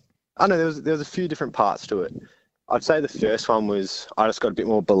 I know there was a few different parts to it. I'd say the first one was I just got a bit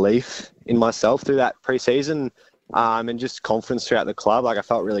more belief in myself through that pre-season. And just confidence throughout the club. Like I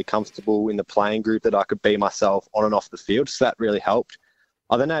felt really comfortable in the playing group that I could be myself on and off the field. So that really helped.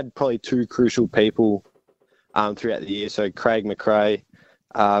 I then had probably 2 crucial people throughout the year. So Craig McRae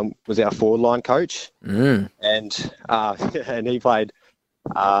was our forward line coach, and he played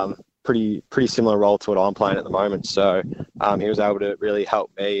pretty similar role to what I'm playing at the moment. So he was able to really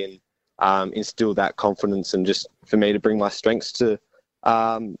help me and instill that confidence, and just for me to bring my strengths to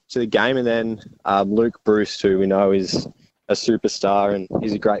the game. And then Luke Bruce, who we know is a superstar, and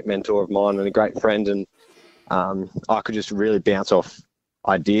he's a great mentor of mine and a great friend, and I could just really bounce off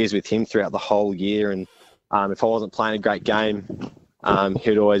ideas with him throughout the whole year. And if I wasn't playing a great game,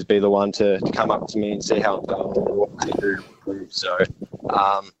 he'd always be the one to come up to me and see how I'm going and what I can do to improve. So,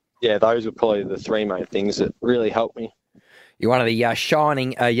 those were probably the three main things that really helped me. You're one of the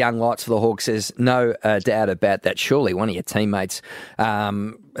shining young lights for the Hawks. There's no doubt about that. Surely one of your teammates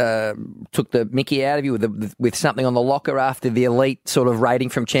took the mickey out of you with something on the locker after the elite sort of rating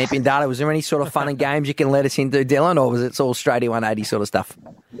from Champion Data. Was there any sort of fun and games you can let us into, Dylan, or was it all straight 180 sort of stuff?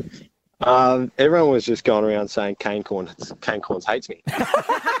 Everyone was just going around saying Kane Corns hates me.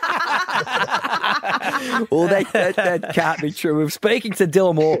 Well, that can't be true. We're speaking to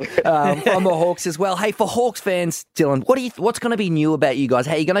Dylan Moore from the Hawks as well. Hey, for Hawks fans, Dylan, what's going to be new about you guys?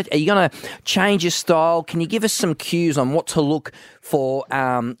 Hey, are you going to change your style? Can you give us some cues on what to look for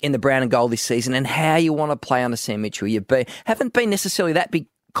in the brown and gold this season, and how you want to play under Sam Mitchell? You haven't been necessarily that big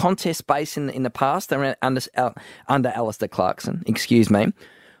contest base in the past under Alistair Clarkson. Excuse me.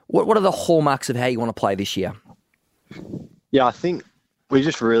 What are the hallmarks of how you want to play this year? Yeah, I think we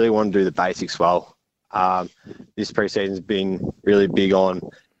just really want to do the basics well. This pre-season's been really big on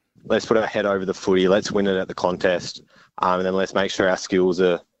let's put our head over the footy, let's win it at the contest, and then let's make sure our skills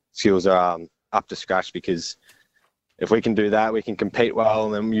are up to scratch, because if we can do that, we can compete well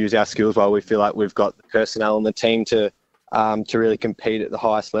and then use our skills well. We feel like we've got the personnel on the team to really compete at the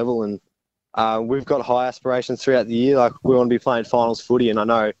highest level, and we've got high aspirations throughout the year. Like, we want to be playing finals footy, and I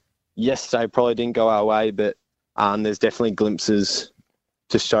know yesterday probably didn't go our way, but there's definitely glimpses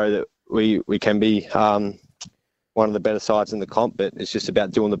to show that we can be one of the better sides in the comp. But it's just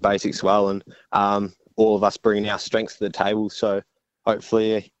about doing the basics well, and all of us bringing our strengths to the table. So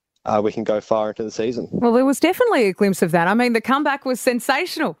hopefully we can go far into the season. Well, there was definitely a glimpse of that. I mean, the comeback was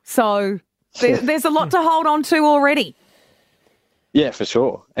sensational. So there's a lot to hold on to already. Yeah, for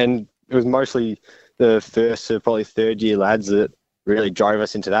sure. And it was mostly the first to probably third year lads that really drove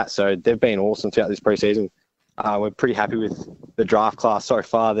us into that. So they've been awesome throughout this preseason. We're pretty happy with the draft class so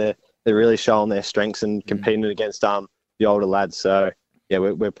far. They're really showing their strengths and competing against the older lads. So yeah,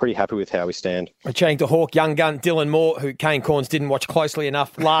 we're pretty happy with how we stand. We're chatting to Hawk young gun Dylan Moore, who Kane Corns didn't watch closely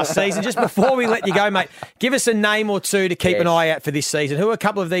enough last season. Just before we let you go, mate, give us a name or two to keep an eye out for this season. Who are a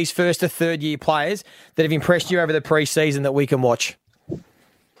couple of these first to third year players that have impressed you over the pre-season that we can watch?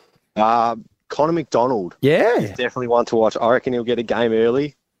 Connor McDonald. Yeah. He's definitely one to watch. I reckon he'll get a game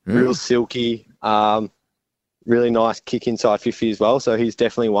early. Real silky. Really nice kick inside 50 as well. So he's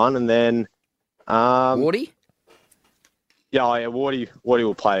definitely one. And then... Wardy? Yeah, Wardy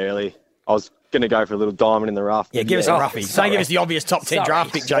will play early. I was going to go for a little diamond in the rough. Yeah, give us a roughie. Don't give us the obvious top 10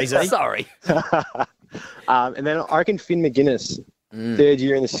 draft pick, Jay-Z. Sorry. And then I reckon Finn McGuinness. Third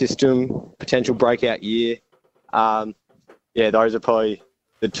year in the system, potential breakout year. Those are probably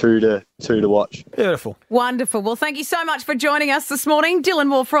the two to watch. Beautiful. Wonderful. Well, thank you so much for joining us this morning. Dylan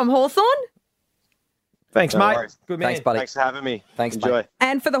Moore from Hawthorn. Thanks, mate. Worries. Good man. Thanks, buddy. Thanks for having me. Thanks, Enjoy. mate.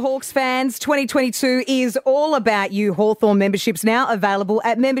 And for the Hawks fans, 2022 is all about you. Hawthorn memberships now available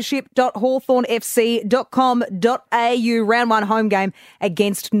at membership.hawthornfc.com.au. Round 1 home game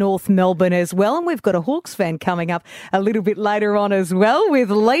against North Melbourne as well. And we've got a Hawks fan coming up a little bit later on as well with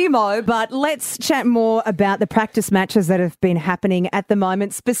Limo. But let's chat more about the practice matches that have been happening at the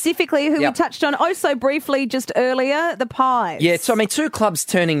moment, specifically who we touched on so briefly just earlier, the Pies. Yeah, so I mean, two clubs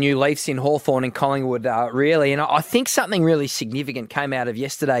turning new leaves in Hawthorn and Collingwood, really. And I think something really significant came out of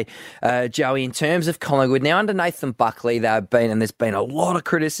yesterday, Joey, in terms of Collingwood. Now, under Nathan Buckley, there's been a lot of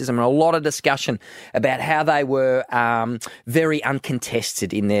criticism and a lot of discussion about how they were very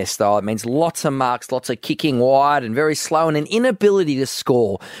uncontested in their style. It means lots of marks, lots of kicking wide and very slow, and an inability to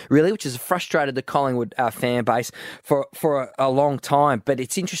score, really, which has frustrated the Collingwood fan base for a long time. But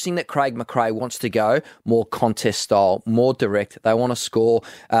it's interesting that Craig McRae wants to go more contest style, more direct. They want to score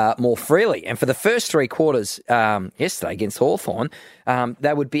more freely. And for the first three quarters yesterday against Hawthorn,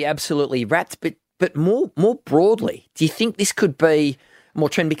 they would be absolutely wrapped. But more broadly, do you think this could be more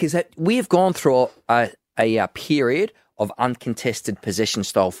trend? Because we have gone through a period of uncontested possession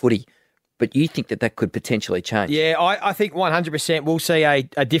style footy. But you think that could potentially change? Yeah, I think 100% we'll see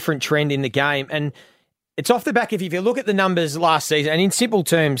a different trend in the game. And it's off the back of, if you look at the numbers last season, and in simple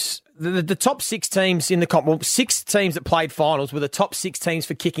terms, the top 6 teams in the comp, 6 teams that played finals were the top 6 teams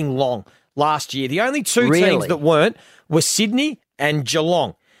for kicking long last year. The only 2 teams that weren't were Sydney and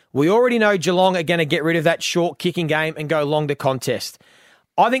Geelong. We already know Geelong are going to get rid of that short kicking game and go long to contest.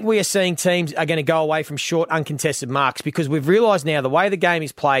 I think we are seeing teams are going to go away from short uncontested marks, because we've realised now the way the game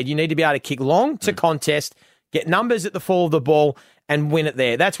is played, you need to be able to kick long to contest, get numbers at the fall of the ball and win it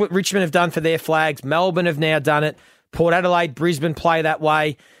there. That's what Richmond have done for their flags. Melbourne have now done it. Port Adelaide, Brisbane play that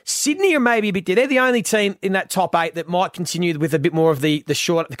way. Sydney are maybe a bit there. They're the only team in that top 8 that might continue with a bit more of the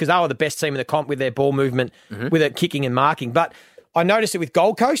short, because they were the best team in the comp with their ball movement, with it kicking and marking. But I noticed it with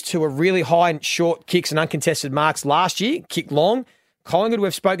Gold Coast, who were really high in short kicks and uncontested marks last year, kick long. Collingwood,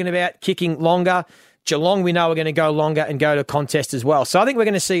 we've spoken about kicking longer. Geelong, we know, are going to go longer and go to contest as well. So I think we're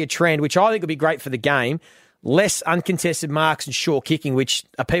going to see a trend, which I think will be great for the game. Less uncontested marks and short kicking, which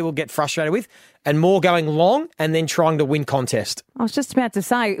people get frustrated with, and more going long and then trying to win contest. I was just about to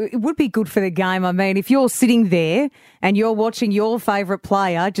say, it would be good for the game. I mean, if you're sitting there and you're watching your favourite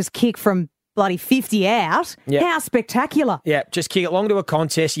player just kick from bloody 50 out, how spectacular. Yeah, just kick it long to a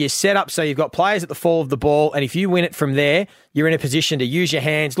contest. You set up so you've got players at the fall of the ball, and if you win it from there, you're in a position to use your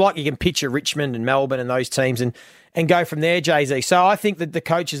hands like you can picture Richmond and Melbourne and those teams and go from there, Jay-Z. So I think that the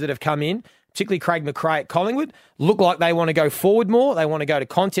coaches that have come in, particularly Craig McRae at Collingwood, look like they want to go forward more. They want to go to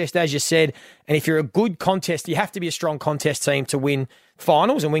contest, as you said. And if you're a good contest, you have to be a strong contest team to win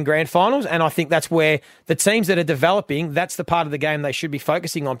finals and win grand finals. And I think that's where the teams that are developing, that's the part of the game they should be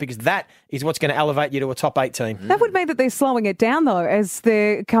focusing on, because that is what's going to elevate you to a top 8 team. That would mean that they're slowing it down, though, as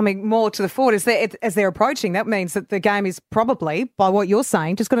they're coming more to the forward. As they're approaching, that means that the game is probably, by what you're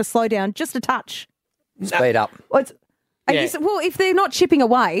saying, just going to slow down just a touch. Speed up. Well, if they're not chipping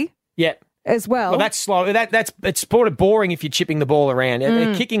away... Yeah. As well. Well, that's slow. It's sort of boring if you're chipping the ball around.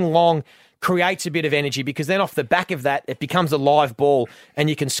 Kicking long creates a bit of energy, because then off the back of that, it becomes a live ball and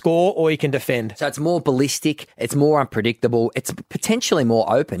you can score or you can defend. So it's more ballistic, it's more unpredictable, it's potentially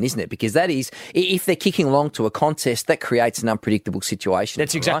more open, isn't it? Because that is, if they're kicking long to a contest, that creates an unpredictable situation.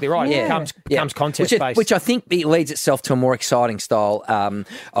 That's exactly right. Yeah. It becomes contest-based. Which I think leads itself to a more exciting style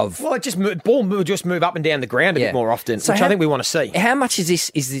of... Well, ball will just move up and down the ground a bit more often, so which I think we want to see. How much is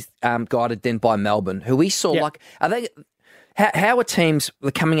this guided then by Melbourne, who we saw are they... How are teams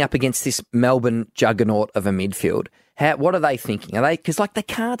coming up against this Melbourne juggernaut of a midfield? What are they thinking? Are they, because they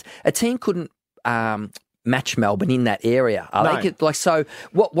can't, a team couldn't match Melbourne in that area. So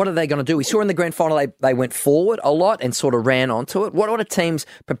what are they going to do? We saw in the grand final they went forward a lot and sort of ran onto it. What are teams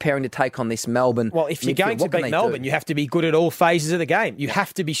preparing to take on this Melbourne? Well, if you're going to beat Melbourne, you have to be good at all phases of the game. You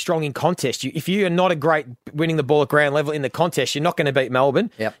have to be strong in contest. If you are not a great winning the ball at ground level in the contest, you're not going to beat Melbourne.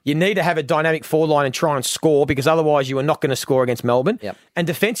 Yep. You need to have a dynamic forward line and try and score, because otherwise you are not going to score against Melbourne. Yep. And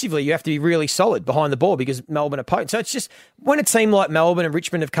defensively, you have to be really solid behind the ball, because Melbourne are potent. So it's just, when a team like Melbourne and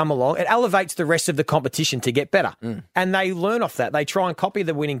Richmond have come along, it elevates the rest of the competition to get better. And they learn off that. They try and copy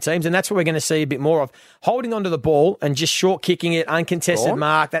the winning teams, and that's what we're going to see a bit more of. Holding onto the ball and just short kicking it, uncontested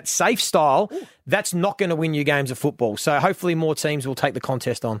mark, that safe style, that's not going to win you games of football. So hopefully more teams will take the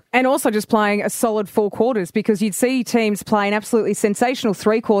contest on. And also just playing a solid 4 quarters, because you'd see teams play an absolutely sensational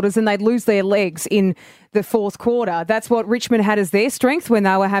 3 quarters and they'd lose their legs in the fourth quarter. That's what Richmond had as their strength when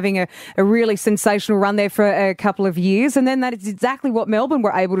they were having a really sensational run there for a couple of years. And then that is exactly what Melbourne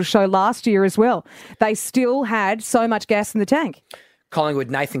were able to show last year as well. They still had so much gas in the tank.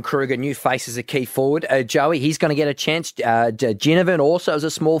 Collingwood, Nathan Kruger, new face as a key forward. Joey, he's going to get a chance. Ginnivan also as a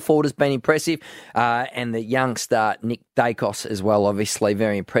small forward has been impressive. And the young star, Nick Dacos, as well, obviously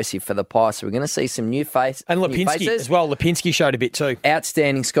very impressive for the Pies. So we're going to see some new faces. And Lipinski as well. Lipinski showed a bit too.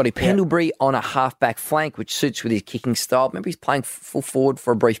 Outstanding. Scotty Pendlebury on a half-back flank, which suits with his kicking style. Remember, he's playing full forward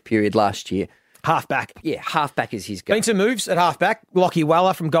for a brief period last year. Halfback. Yeah, halfback is his go. Been some moves at halfback. Lockie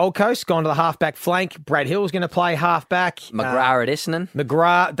Weller from Gold Coast, gone to the halfback flank. Brad Hill's going to play halfback. McGrath at Essendon.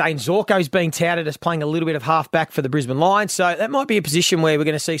 Dane Zorko's being touted as playing a little bit of halfback for the Brisbane Lions. So that might be a position where we're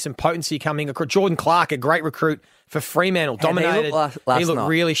going to see some potency coming. Jordan Clark, a great recruit for Fremantle, dominated. He looked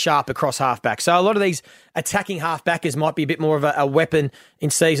really sharp across halfback. So a lot of these attacking halfbackers might be a bit more of a weapon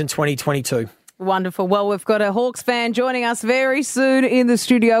in season 2022. Wonderful. Well, we've got a Hawks fan joining us very soon in the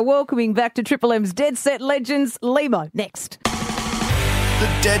studio. Welcoming back to Triple M's Dead Set Legends, Limo, next. The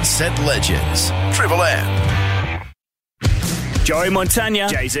Dead Set Legends, Triple M. Joey Montagna,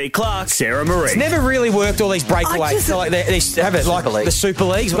 Jay-Z Clark, Sarah Marie. It's never really worked, all these breakaways. So like they have it like the Super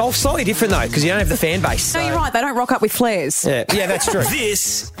Leagues, but all slightly different though, because you don't have the fan base. So. No, you're right. They don't rock up with flares. Yeah, that's true.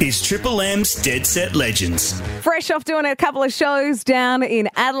 This is Triple M's Dead Set Legends. Fresh off doing a couple of shows down in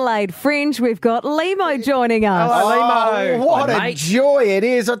Adelaide Fringe, we've got Limo joining us. Hello, Limo. What a joy it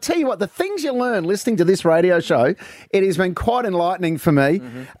is. I'll tell you what, the things you learn listening to this radio show, it has been quite enlightening for me.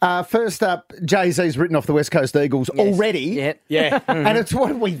 First up, Jay-Z's written off the West Coast Eagles already. Yeah. Yeah. And it's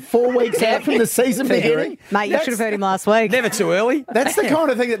 4 weeks out from the season beginning? Mate, you should have heard him last week. Never too early. That's the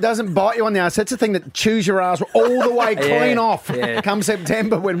kind of thing that doesn't bite you on the arse. That's the thing that chews your ass all the way clean off come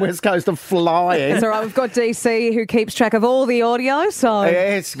September when West Coast are flying. It's all right. We've got DC who keeps track of all the audio, so...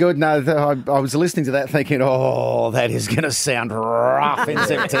 Yeah, it's good. No, I was listening to that thinking, that is going to sound rough in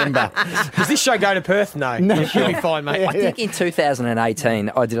September. Does this show go to Perth? No. You'll be fine, mate. I think in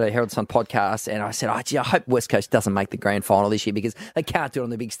 2018, I did a Herald Sun podcast and I said, I hope West Coast doesn't make the grand final this year because they can't do it on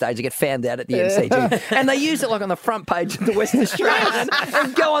the big stage. They get found out at the MCG. And they use it like on the front page of the West Australian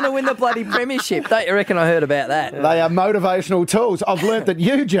and go on to win the bloody premiership. Don't you reckon I heard about that? They are motivational tools. I've learnt that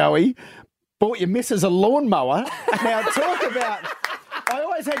you, Joey, bought your missus a lawnmower. Now, talk about... I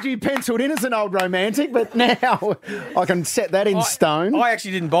always had you penciled in as an old romantic, but now I can set that in stone. I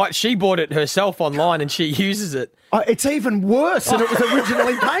actually didn't buy it. She bought it herself online and she uses it. It's even worse than it was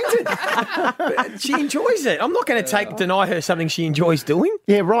originally painted. She enjoys it. I'm not going to deny her something she enjoys doing.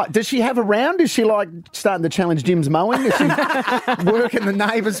 Yeah, right. Does she have a round? Is she like starting to challenge Jim's mowing? Is she working the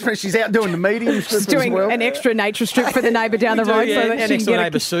neighbours? She's out doing the medium strip She's doing as well. an extra nature strip for the neighbour down the road. Yeah, so that and she next can door get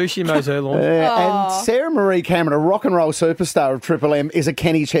neighbour Sue, she mows her lawn. And Sarah Marie Cameron, a rock and roll superstar of Triple M, is a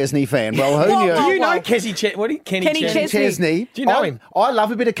Kenny Chesney fan. Well, who knew? Do you know Kenny Chesney? Do you know him? I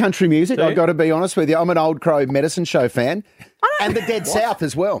love a bit of country music. Do you? I've got to be honest with you. I'm an Old Crow Medicine Show fan. And the Dead South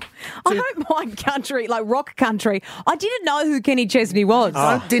as well. I don't mind country, like rock country. I didn't know who Kenny Chesney was.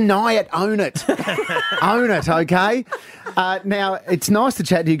 Don't deny it. Own it. Own it, okay? Now, it's nice to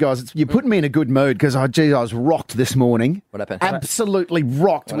chat to you guys. You're putting me in a good mood because, I was rocked this morning. What happened? Absolutely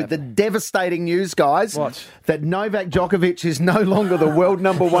rocked with the devastating news, guys. What? That Novak Djokovic is no longer the world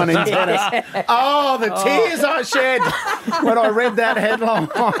number one in tennis. The tears I shed when I read that headline.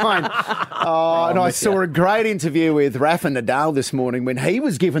 And I saw a great interview with Rafa Nadal this morning when he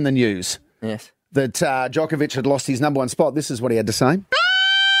was given the news Yes. that Djokovic had lost his number one spot. This is what he had to say.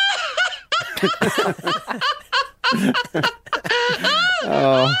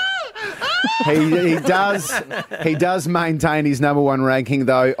 He does maintain his number one ranking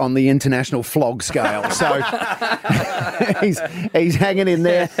though on the international flog scale. So he's hanging in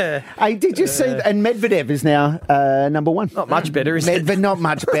there. Hey, did you see? And Medvedev is now number one. Not much better, is it? Not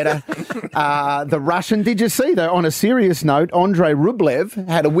much better. The Russian. Did you see though? On a serious note, Andrei Rublev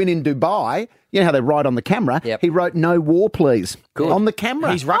had a win in Dubai. You know how they write on the camera? Yep. He wrote "No war, please" on the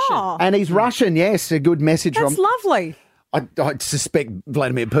camera. He's Russian. Oh. And he's Russian, yes. A good message That's from... lovely. I suspect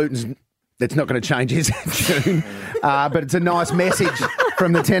Vladimir Putin's... That's not going to change his tune. But it's a nice message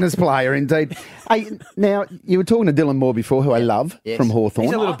from the tennis player, indeed. Hey, now, you were talking to Dylan Moore before, who I love, from Hawthorn.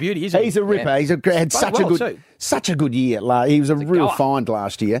 He's a little beauty, isn't he? He's a ripper. Yeah. He's had such a good year. He was a real find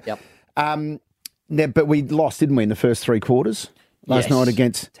last year. Yep. But we lost, didn't we, in the first three quarters? Last night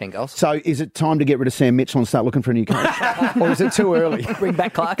against 10 goals. So is it time to get rid of Sam Mitchell and start looking for a new coach? Or is it too early? Bring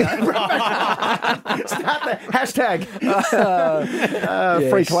back Clarko. Start the hashtag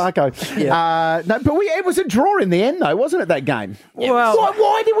free Clarko. Yeah. No, but it was a draw in the end, though, wasn't it? That game. Well,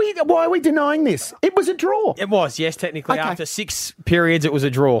 why are we denying this? It was a draw. it was, yes, technically. Okay. After 6 periods, it was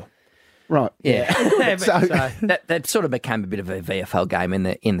a draw. Right. Yeah. So- That sort of became a bit of a VFL game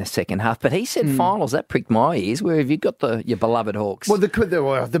in the second half. But he said finals. That pricked my ears. Where have you got your beloved Hawks? Well,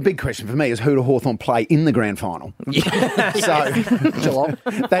 the big question for me is who do Hawthorn play in the grand final? So Geelong.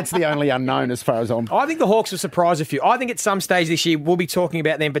 that's the only unknown as far as I'm. I think the Hawks will surprise a few. I think at some stage this year we'll be talking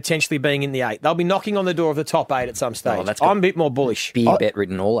about them potentially being in the 8. They'll be knocking on the door of the top 8 at some stage. that's got I'm a bit more bullish. Beer bet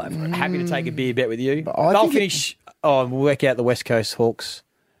written all over it. Happy to take a beer bet with you. I They'll think finish. We'll work out the West Coast Hawks.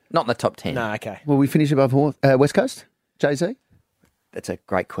 Not in the top 10. No, okay. Will we finish above West Coast? Jay-Z? That's a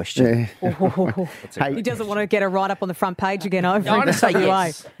great question. Yeah. He doesn't want to get a write-up on the front page again over I'm in going to say WA.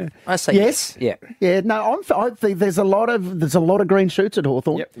 yes. I say Yes? yes. Yeah. Yeah, no, I think there's a lot of green shoots at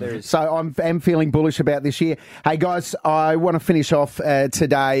Hawthorn. Yep, there is. So I'm feeling bullish about this year. Hey guys, I want to finish off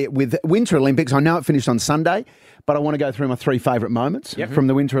today with Winter Olympics. I know it finished on Sunday, but I want to go through my 3 favourite moments from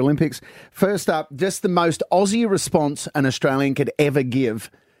the Winter Olympics. First up, just the most Aussie response an Australian could ever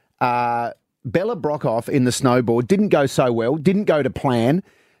give. Bella Brockhoff in the snowboard didn't go so well, didn't go to plan.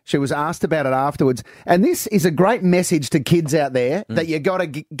 She was asked about it afterwards. And this is a great message to kids out there that you got to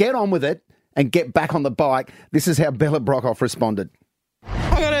get on with it and get back on the bike. This is how Bella Brockhoff responded.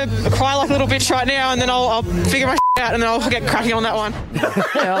 I'm going to cry like a little bitch right now, and then I'll figure my out, and then I'll get cracking on that one.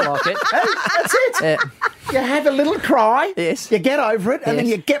 Yeah, I like it. That's it. You have a little cry. Yes. You get over it, and then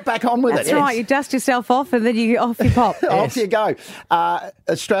you get back on with That's it. right. You dust yourself off and then off you pop. Off you go.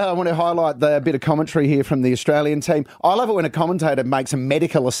 Australia, I want to highlight the bit of commentary here from the Australian team. I love it when a commentator makes a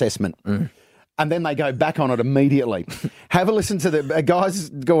medical assessment. and then they go back on it immediately. Have a listen to the guys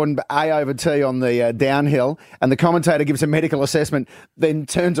going A over T on the downhill, and the commentator gives a medical assessment, then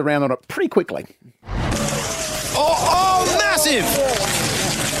turns around on it pretty quickly. Oh, massive!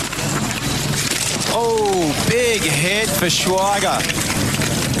 Oh, big head for Schweiger.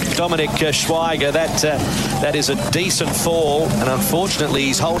 Dominic Schweiger, that is a decent fall, and unfortunately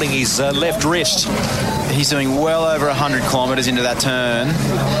he's holding his left wrist. He's doing well over 100 kilometres into that turn.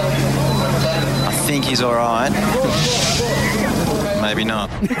 I think he's all right. Maybe not.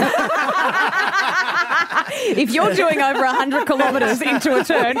 If you're doing over 100 kilometres into a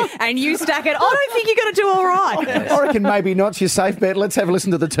turn and you stack it, I don't think you're going to do all right. I reckon maybe not. Your safe bet. Let's have a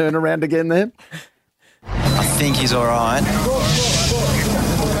listen to the turnaround again there. I think he's all right.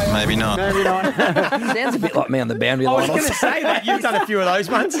 Maybe not. Maybe not. Sounds a bit like me on the boundary line. I was going to say that. You've done a few of those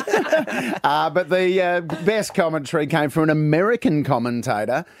ones. But the best commentary came from an American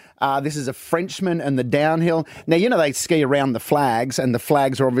commentator. This is a Frenchman and the downhill. Now, you know they ski around the flags, and the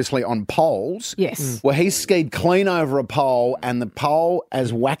flags are obviously on poles. Yes. Well, he skied clean over a pole, and the pole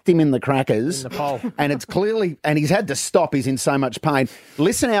has whacked him in the crackers. In the pole. And it's clearly, and he's had to stop. He's in so much pain.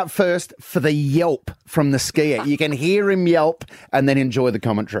 Listen out first for the yelp from the skier. You can hear him yelp, and then enjoy the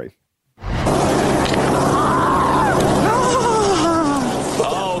commentary.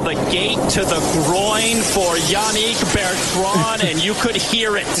 Gate to the groin for Yannick Bertrand, and you could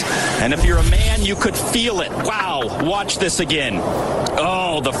hear it. And if you're a man, you could feel it. Wow, watch this again.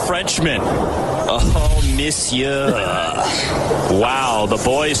 Oh, the Frenchman. Oh, monsieur. Wow, the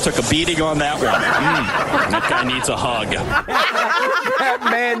boys took a beating on that one. That guy needs a hug. That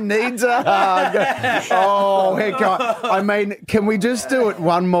man needs a hug. Oh, heck. I mean, can we just do it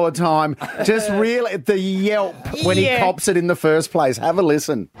one more time? Just really, the yelp when he cops it in the first place. Have a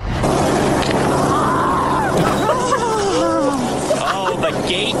listen. Oh, the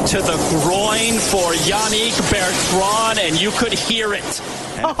gate to the groin for Yannick Bertrand, and you could hear it.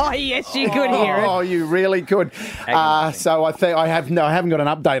 Oh, yes, you could hear it. Oh, you really could. So I think I haven't got an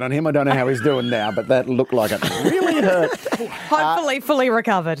update on him. I don't know how he's doing now, but that looked like it really hurt. Hopefully fully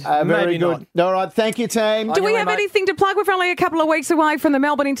recovered. Very Maybe good. All right, thank you, team. Do we have anything to plug? We're only a couple of weeks away from the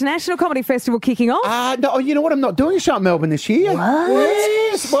Melbourne International Comedy Festival kicking off. No, you know what? I'm not doing a show at Melbourne this year. What?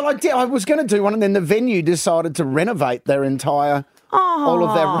 Yes. Well, I was going to do one, and then the venue decided to renovate their entire... all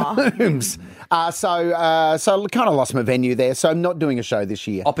of their rooms. So kind of lost my venue there. So I'm not doing a show this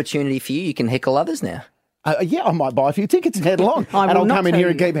year. Opportunity for you. You can heckle others now. Yeah, I might buy a few tickets and head along. And I'll come in here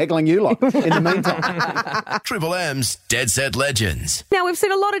and keep heckling you lot in the meantime. Triple M's Dead Set Legends. Now, we've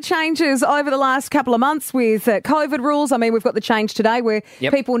seen a lot of changes over the last couple of months with COVID rules. I mean, we've got the change today where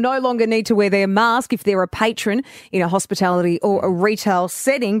people no longer need to wear their mask if they're a patron in a hospitality or a retail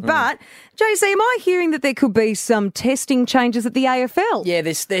setting. But, JC, am I hearing that there could be some testing changes at the AFL? Yeah,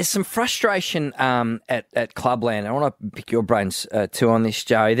 there's some frustration at Clubland. I want to pick your brains too on this,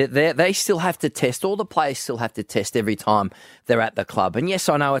 Joe. They still have to test. All the players still have to test every time they're at the club. And yes,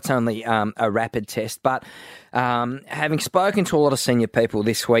 I know it's only a rapid test, but having spoken to a lot of senior people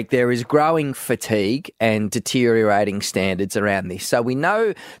this week, there is growing fatigue and deteriorating standards around this. So we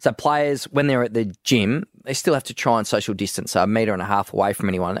know, players, when they're at the gym, they still have to try and social distance, so 1.5 metres away from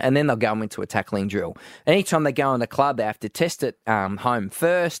anyone, and then they'll go into a tackling drill. Anytime they go in the club, they have to test it home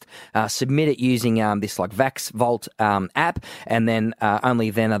first, submit it using this like VaxVault app, and then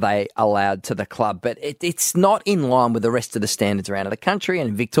only then are they allowed to the club. But it's not in line with the rest of the standards around the country and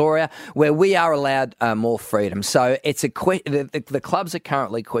in Victoria, where we are allowed more freedom. So it's the clubs are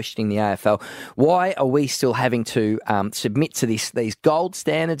currently questioning the AFL. Why are we still having to submit to these gold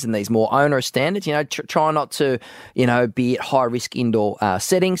standards and these more onerous standards? You know, try not to, be at high risk indoor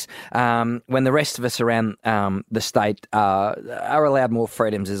settings when the rest of us around the state are allowed more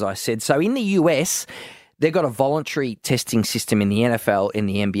freedoms, as I said. So in the US, they've got a voluntary testing system in the NFL, in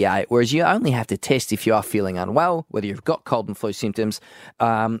the NBA, whereas you only have to test if you are feeling unwell, whether you've got cold and flu symptoms,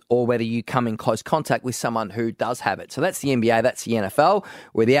 or whether you come in close contact with someone who does have it. So that's the NBA, that's the NFL.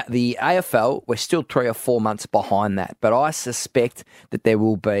 Where the AFL, we're still 3 or 4 months behind that. But I suspect that there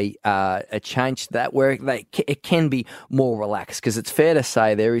will be a change to that where it can be more relaxed, because it's fair to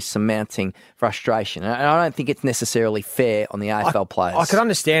say there is some mounting frustration. And I don't think it's necessarily fair on the AFL players. I could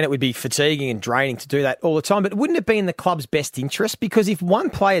understand it would be fatiguing and draining to do that all the time, but wouldn't it be in the club's best interest? Because if one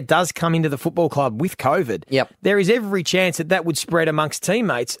player does come into the football club with COVID, there is every chance that would spread amongst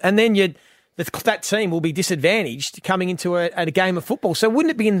teammates, and then that team will be disadvantaged coming into a game of football. So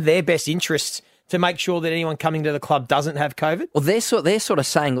wouldn't it be in their best interests to make sure that anyone coming to the club doesn't have COVID? Well, they're sort of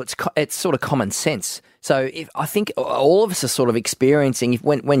saying it's sort of common sense, So I think all of us are sort of experiencing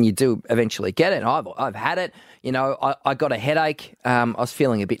when you do eventually get it. I've had it. You know, I got a headache. I was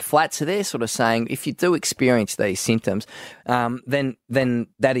feeling a bit flat. So they're sort of saying if you do experience these symptoms, then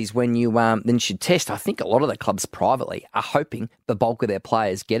that is when you then should test. I think a lot of the clubs privately are hoping the bulk of their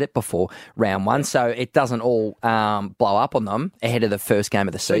players get it before round one, so it doesn't all blow up on them ahead of the first game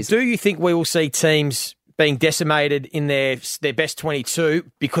of the season. So do you think we will see teams being decimated in their best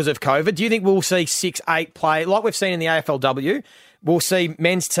 22 because of COVID? Do you think we'll see 6-8 play like we've seen in the AFLW? We'll see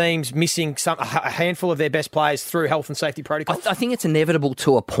men's teams missing a handful of their best players through health and safety protocols? I think it's inevitable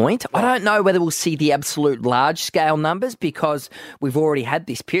to a point. I don't know whether we'll see the absolute large-scale numbers because we've already had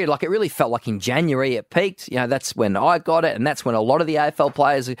this period. Like, it really felt like in January it peaked. You know, that's when I got it, and that's when a lot of the AFL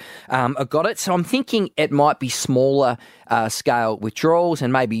players got it. So I'm thinking it might be smaller scale withdrawals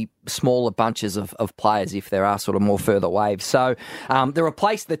and maybe smaller bunches of players if there are sort of more further waves. So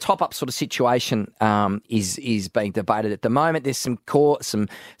the top-up sort of situation is being debated at the moment. There's some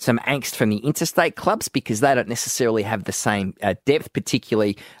angst from the interstate clubs because they don't necessarily have the same depth,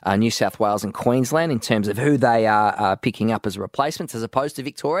 particularly New South Wales and Queensland, in terms of who they are picking up as replacements as opposed to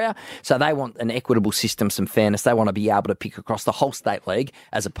Victoria. So they want an equitable system, some fairness. They want to be able to pick across the whole state league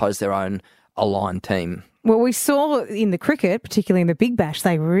as opposed to their own aligned team. Well, we saw in the cricket, particularly in the Big Bash,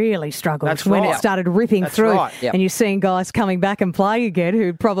 they really struggled when it started ripping through. Right. Yep. And you're seeing guys coming back and playing again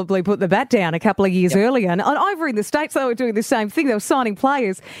who'd probably put the bat down a couple of years earlier. And over in the States, they were doing the same thing. They were signing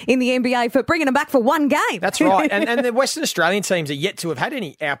players in the NBA for bringing them back for one game. That's right. And the Western Australian teams are yet to have had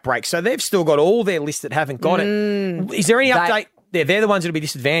any outbreaks, so they've still got all their lists that haven't got it. Is there any update? They're the ones that will be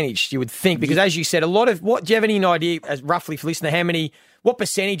disadvantaged, you would think, because as you said, do you have any idea, roughly for listener, what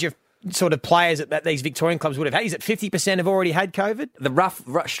percentage of sort of players that these Victorian clubs would have had? Is it 50% have already had COVID? The rough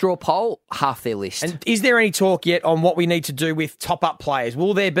straw poll, half their list. And is there any talk yet on what we need to do with top-up players?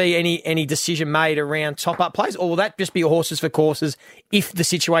 Will there be any decision made around top-up players, or will that just be horses for courses if the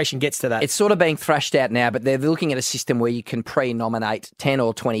situation gets to that? It's sort of being thrashed out now, but they're looking at a system where you can pre-nominate 10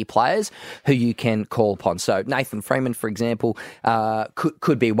 or 20 players who you can call upon. So Nathan Freeman, for example,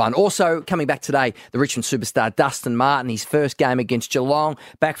 could be one. Also, coming back today, the Richmond superstar Dustin Martin, his first game against Geelong,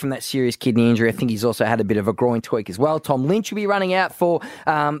 back from that serious kidney injury. I think he's also had a bit of a groin tweak as well. Tom Lynch will be running out for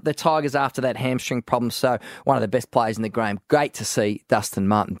the Tigers after that hamstring problem. So one of the best players in the game. Great to see Dustin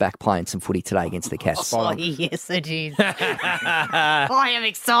Martin back playing some footy today against the Cats. Oh, yes, it is. I am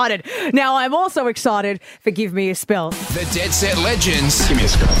excited. Now, I'm also excited for Give Me a Spell. The Dead Set Legends. Give me a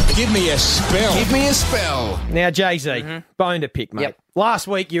spell. Give me a spell. Give me a spell. Now, Jay-Z, bone to pick, mate. Yep. Last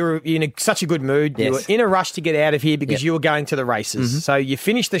week, you were in such a good mood. Yes. You were in a rush to get out of here because you were going to the races. So you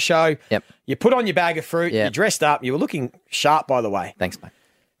finished the show. Yep. You put on your bag of fruit. You dressed up. You were looking sharp, by the way. Thanks, mate.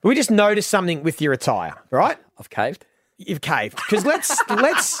 But we just noticed something with your attire, right? I've caved. You've caved. Because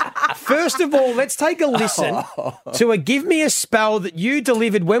let's first of all, let's take a listen to a Give Me a Spell that you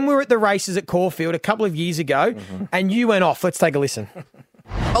delivered when we were at the races at Caulfield a couple of years ago, and you went off. Let's take a listen.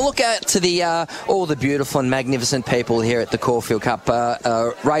 I look out to the all the beautiful and magnificent people here at the Caulfield Cup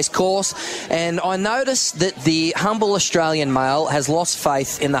race course, and I notice that the humble Australian male has lost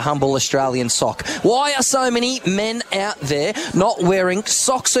faith in the humble Australian sock. Why are so many men out there not wearing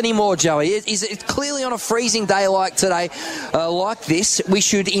socks anymore, Joey? Is it clearly on a freezing day like today, like this, we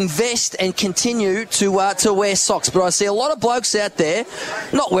should invest and continue to wear socks? But I see a lot of blokes out there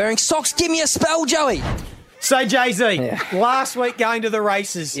not wearing socks. Give me a spell, Joey. So, Jay-Z, last week going to the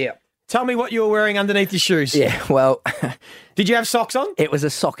races, tell me what you were wearing underneath your shoes. Yeah, well... Did you have socks on? It was a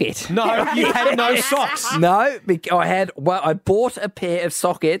socket. No, you had no socks. No, I bought a pair of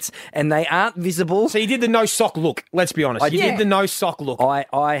sockets and they aren't visible. So you did the no sock look, let's be honest. You did the no sock look.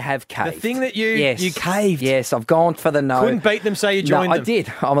 I have caved. The thing that you caved. Yes, I've gone for the no. Couldn't beat them, so you joined them. I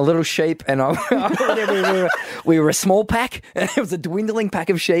did. I'm a little sheep and we were a small pack. It was a dwindling pack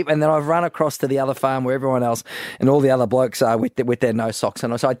of sheep, and then I've run across to the other farm where everyone else and all the other blokes are with their no socks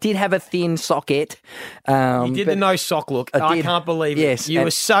on. So I did have a thin socket. You did the no sock look. I can't believe it. Yes, you were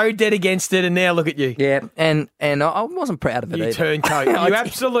so dead against it, and now look at you. Yeah, and I wasn't proud of it. You turncoat. You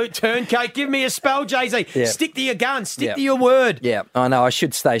absolute turncoat. Give me a spell, Jay-Z. Yeah. Stick to your gun. Stick to your word. Yeah, I know. I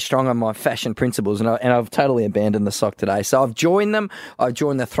should stay strong on my fashion principles, and I've totally abandoned the sock today. So I've joined them. I've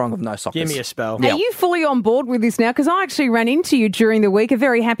joined the throng of no sockers. Give me a spell. Are you fully on board with this now? Because I actually ran into you during the week. A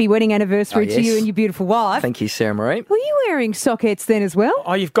very happy wedding anniversary to you and your beautiful wife. Thank you, Sarah Marie. Were you wearing sockets then as well?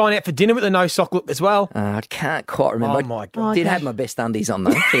 Oh, you've gone out for dinner with the no sock look as well. I can't quite remember. Oh, my God. Did have my best undies on,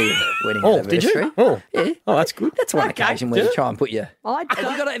 though, for your wedding Oh, anniversary. did you? Oh. Yeah. Oh, that's good. That's one Okay, occasion where you try and put your... Have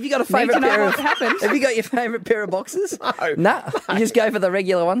you got a favourite know pair what of... happened. Have you got your favourite pair of boxes? No. No. You just go for the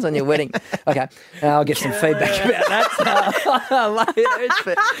regular ones on your wedding. Okay. I'll get some feedback about that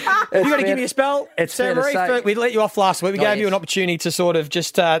later. Have you got to give me a spell? It's Sarah fair to Marie, say- we let you off last week. We Oh, gave you yes. an opportunity to sort of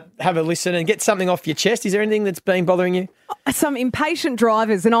just have a listen and get something off your chest. Is there anything that's been bothering you? Some impatient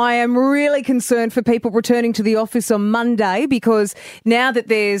drivers, and I am really concerned for people returning to the office on Monday because now that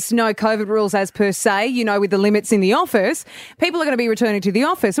there's no COVID rules as per se, you know, with the limits in the office, people are going to be returning to the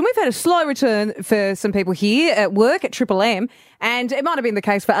office. And we've had a slow return for some people here at work at Triple M, and it might have been the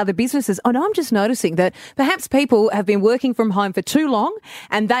case for other businesses. And I'm just noticing that perhaps people have been working from home for too long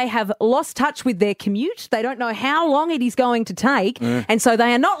and they have lost touch with their commute. They don't know how long it is going to take, and so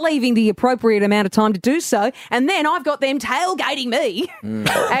they are not leaving the appropriate amount of time to do so. And then I've got them tailgating me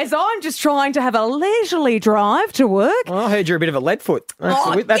as I'm just trying to have a leisurely drive to work. Well, I heard you're a bit of a lead foot.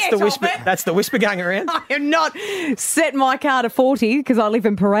 That's Get the off whisper. it. That's the whisper going around. I am not set my car to 40 because I live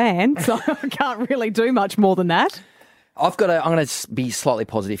in Paran, so I can't really do much more than that. I'm going to be slightly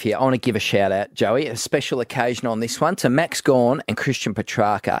positive here. I want to give a shout out, Joey, a special occasion on this one to Max Gawn and Christian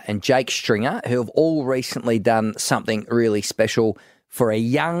Petrarca and Jake Stringer, who have all recently done something really special for a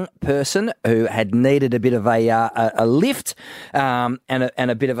young person who had needed a bit of a lift and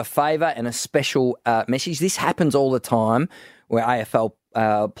a bit of a favour and a special message. This happens all the time where AFL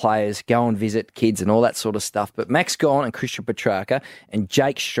players go and visit kids and all that sort of stuff. But Max Gawn and Christian Petrarca and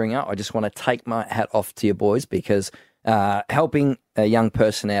Jake Stringer, I just want to take my hat off to you boys because helping a young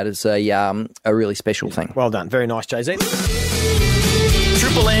person out is a really special thing. Well done. Very nice, Jay-Z.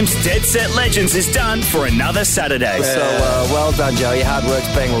 Triple M's Dead Set Legends is done for another Saturday. So well done, Joey. Your hard work's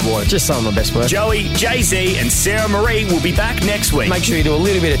being rewarded. Just some of my best work. Joey, Jay-Z and Sarah Marie will be back next week. Make sure you do a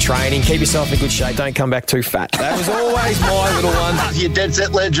little bit of training. Keep yourself in good shape. Don't come back too fat. That was always my little one. Your Dead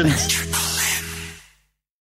Set Legends.